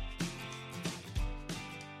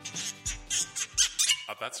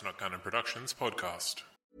 That's Not Canon Productions podcast.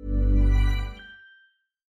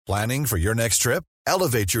 Planning for your next trip?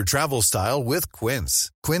 Elevate your travel style with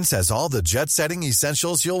Quince. Quince has all the jet-setting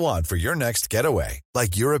essentials you'll want for your next getaway,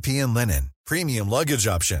 like European linen, premium luggage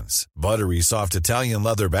options, buttery soft Italian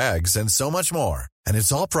leather bags, and so much more. And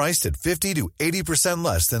it's all priced at 50 to 80%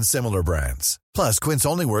 less than similar brands. Plus, Quince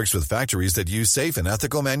only works with factories that use safe and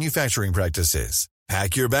ethical manufacturing practices.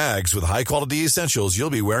 Pack your bags with high-quality essentials you'll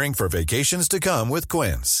be wearing for vacations to come with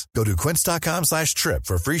Quince. Go to quince.com/trip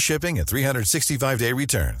for free shipping and 365-day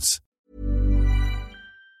returns.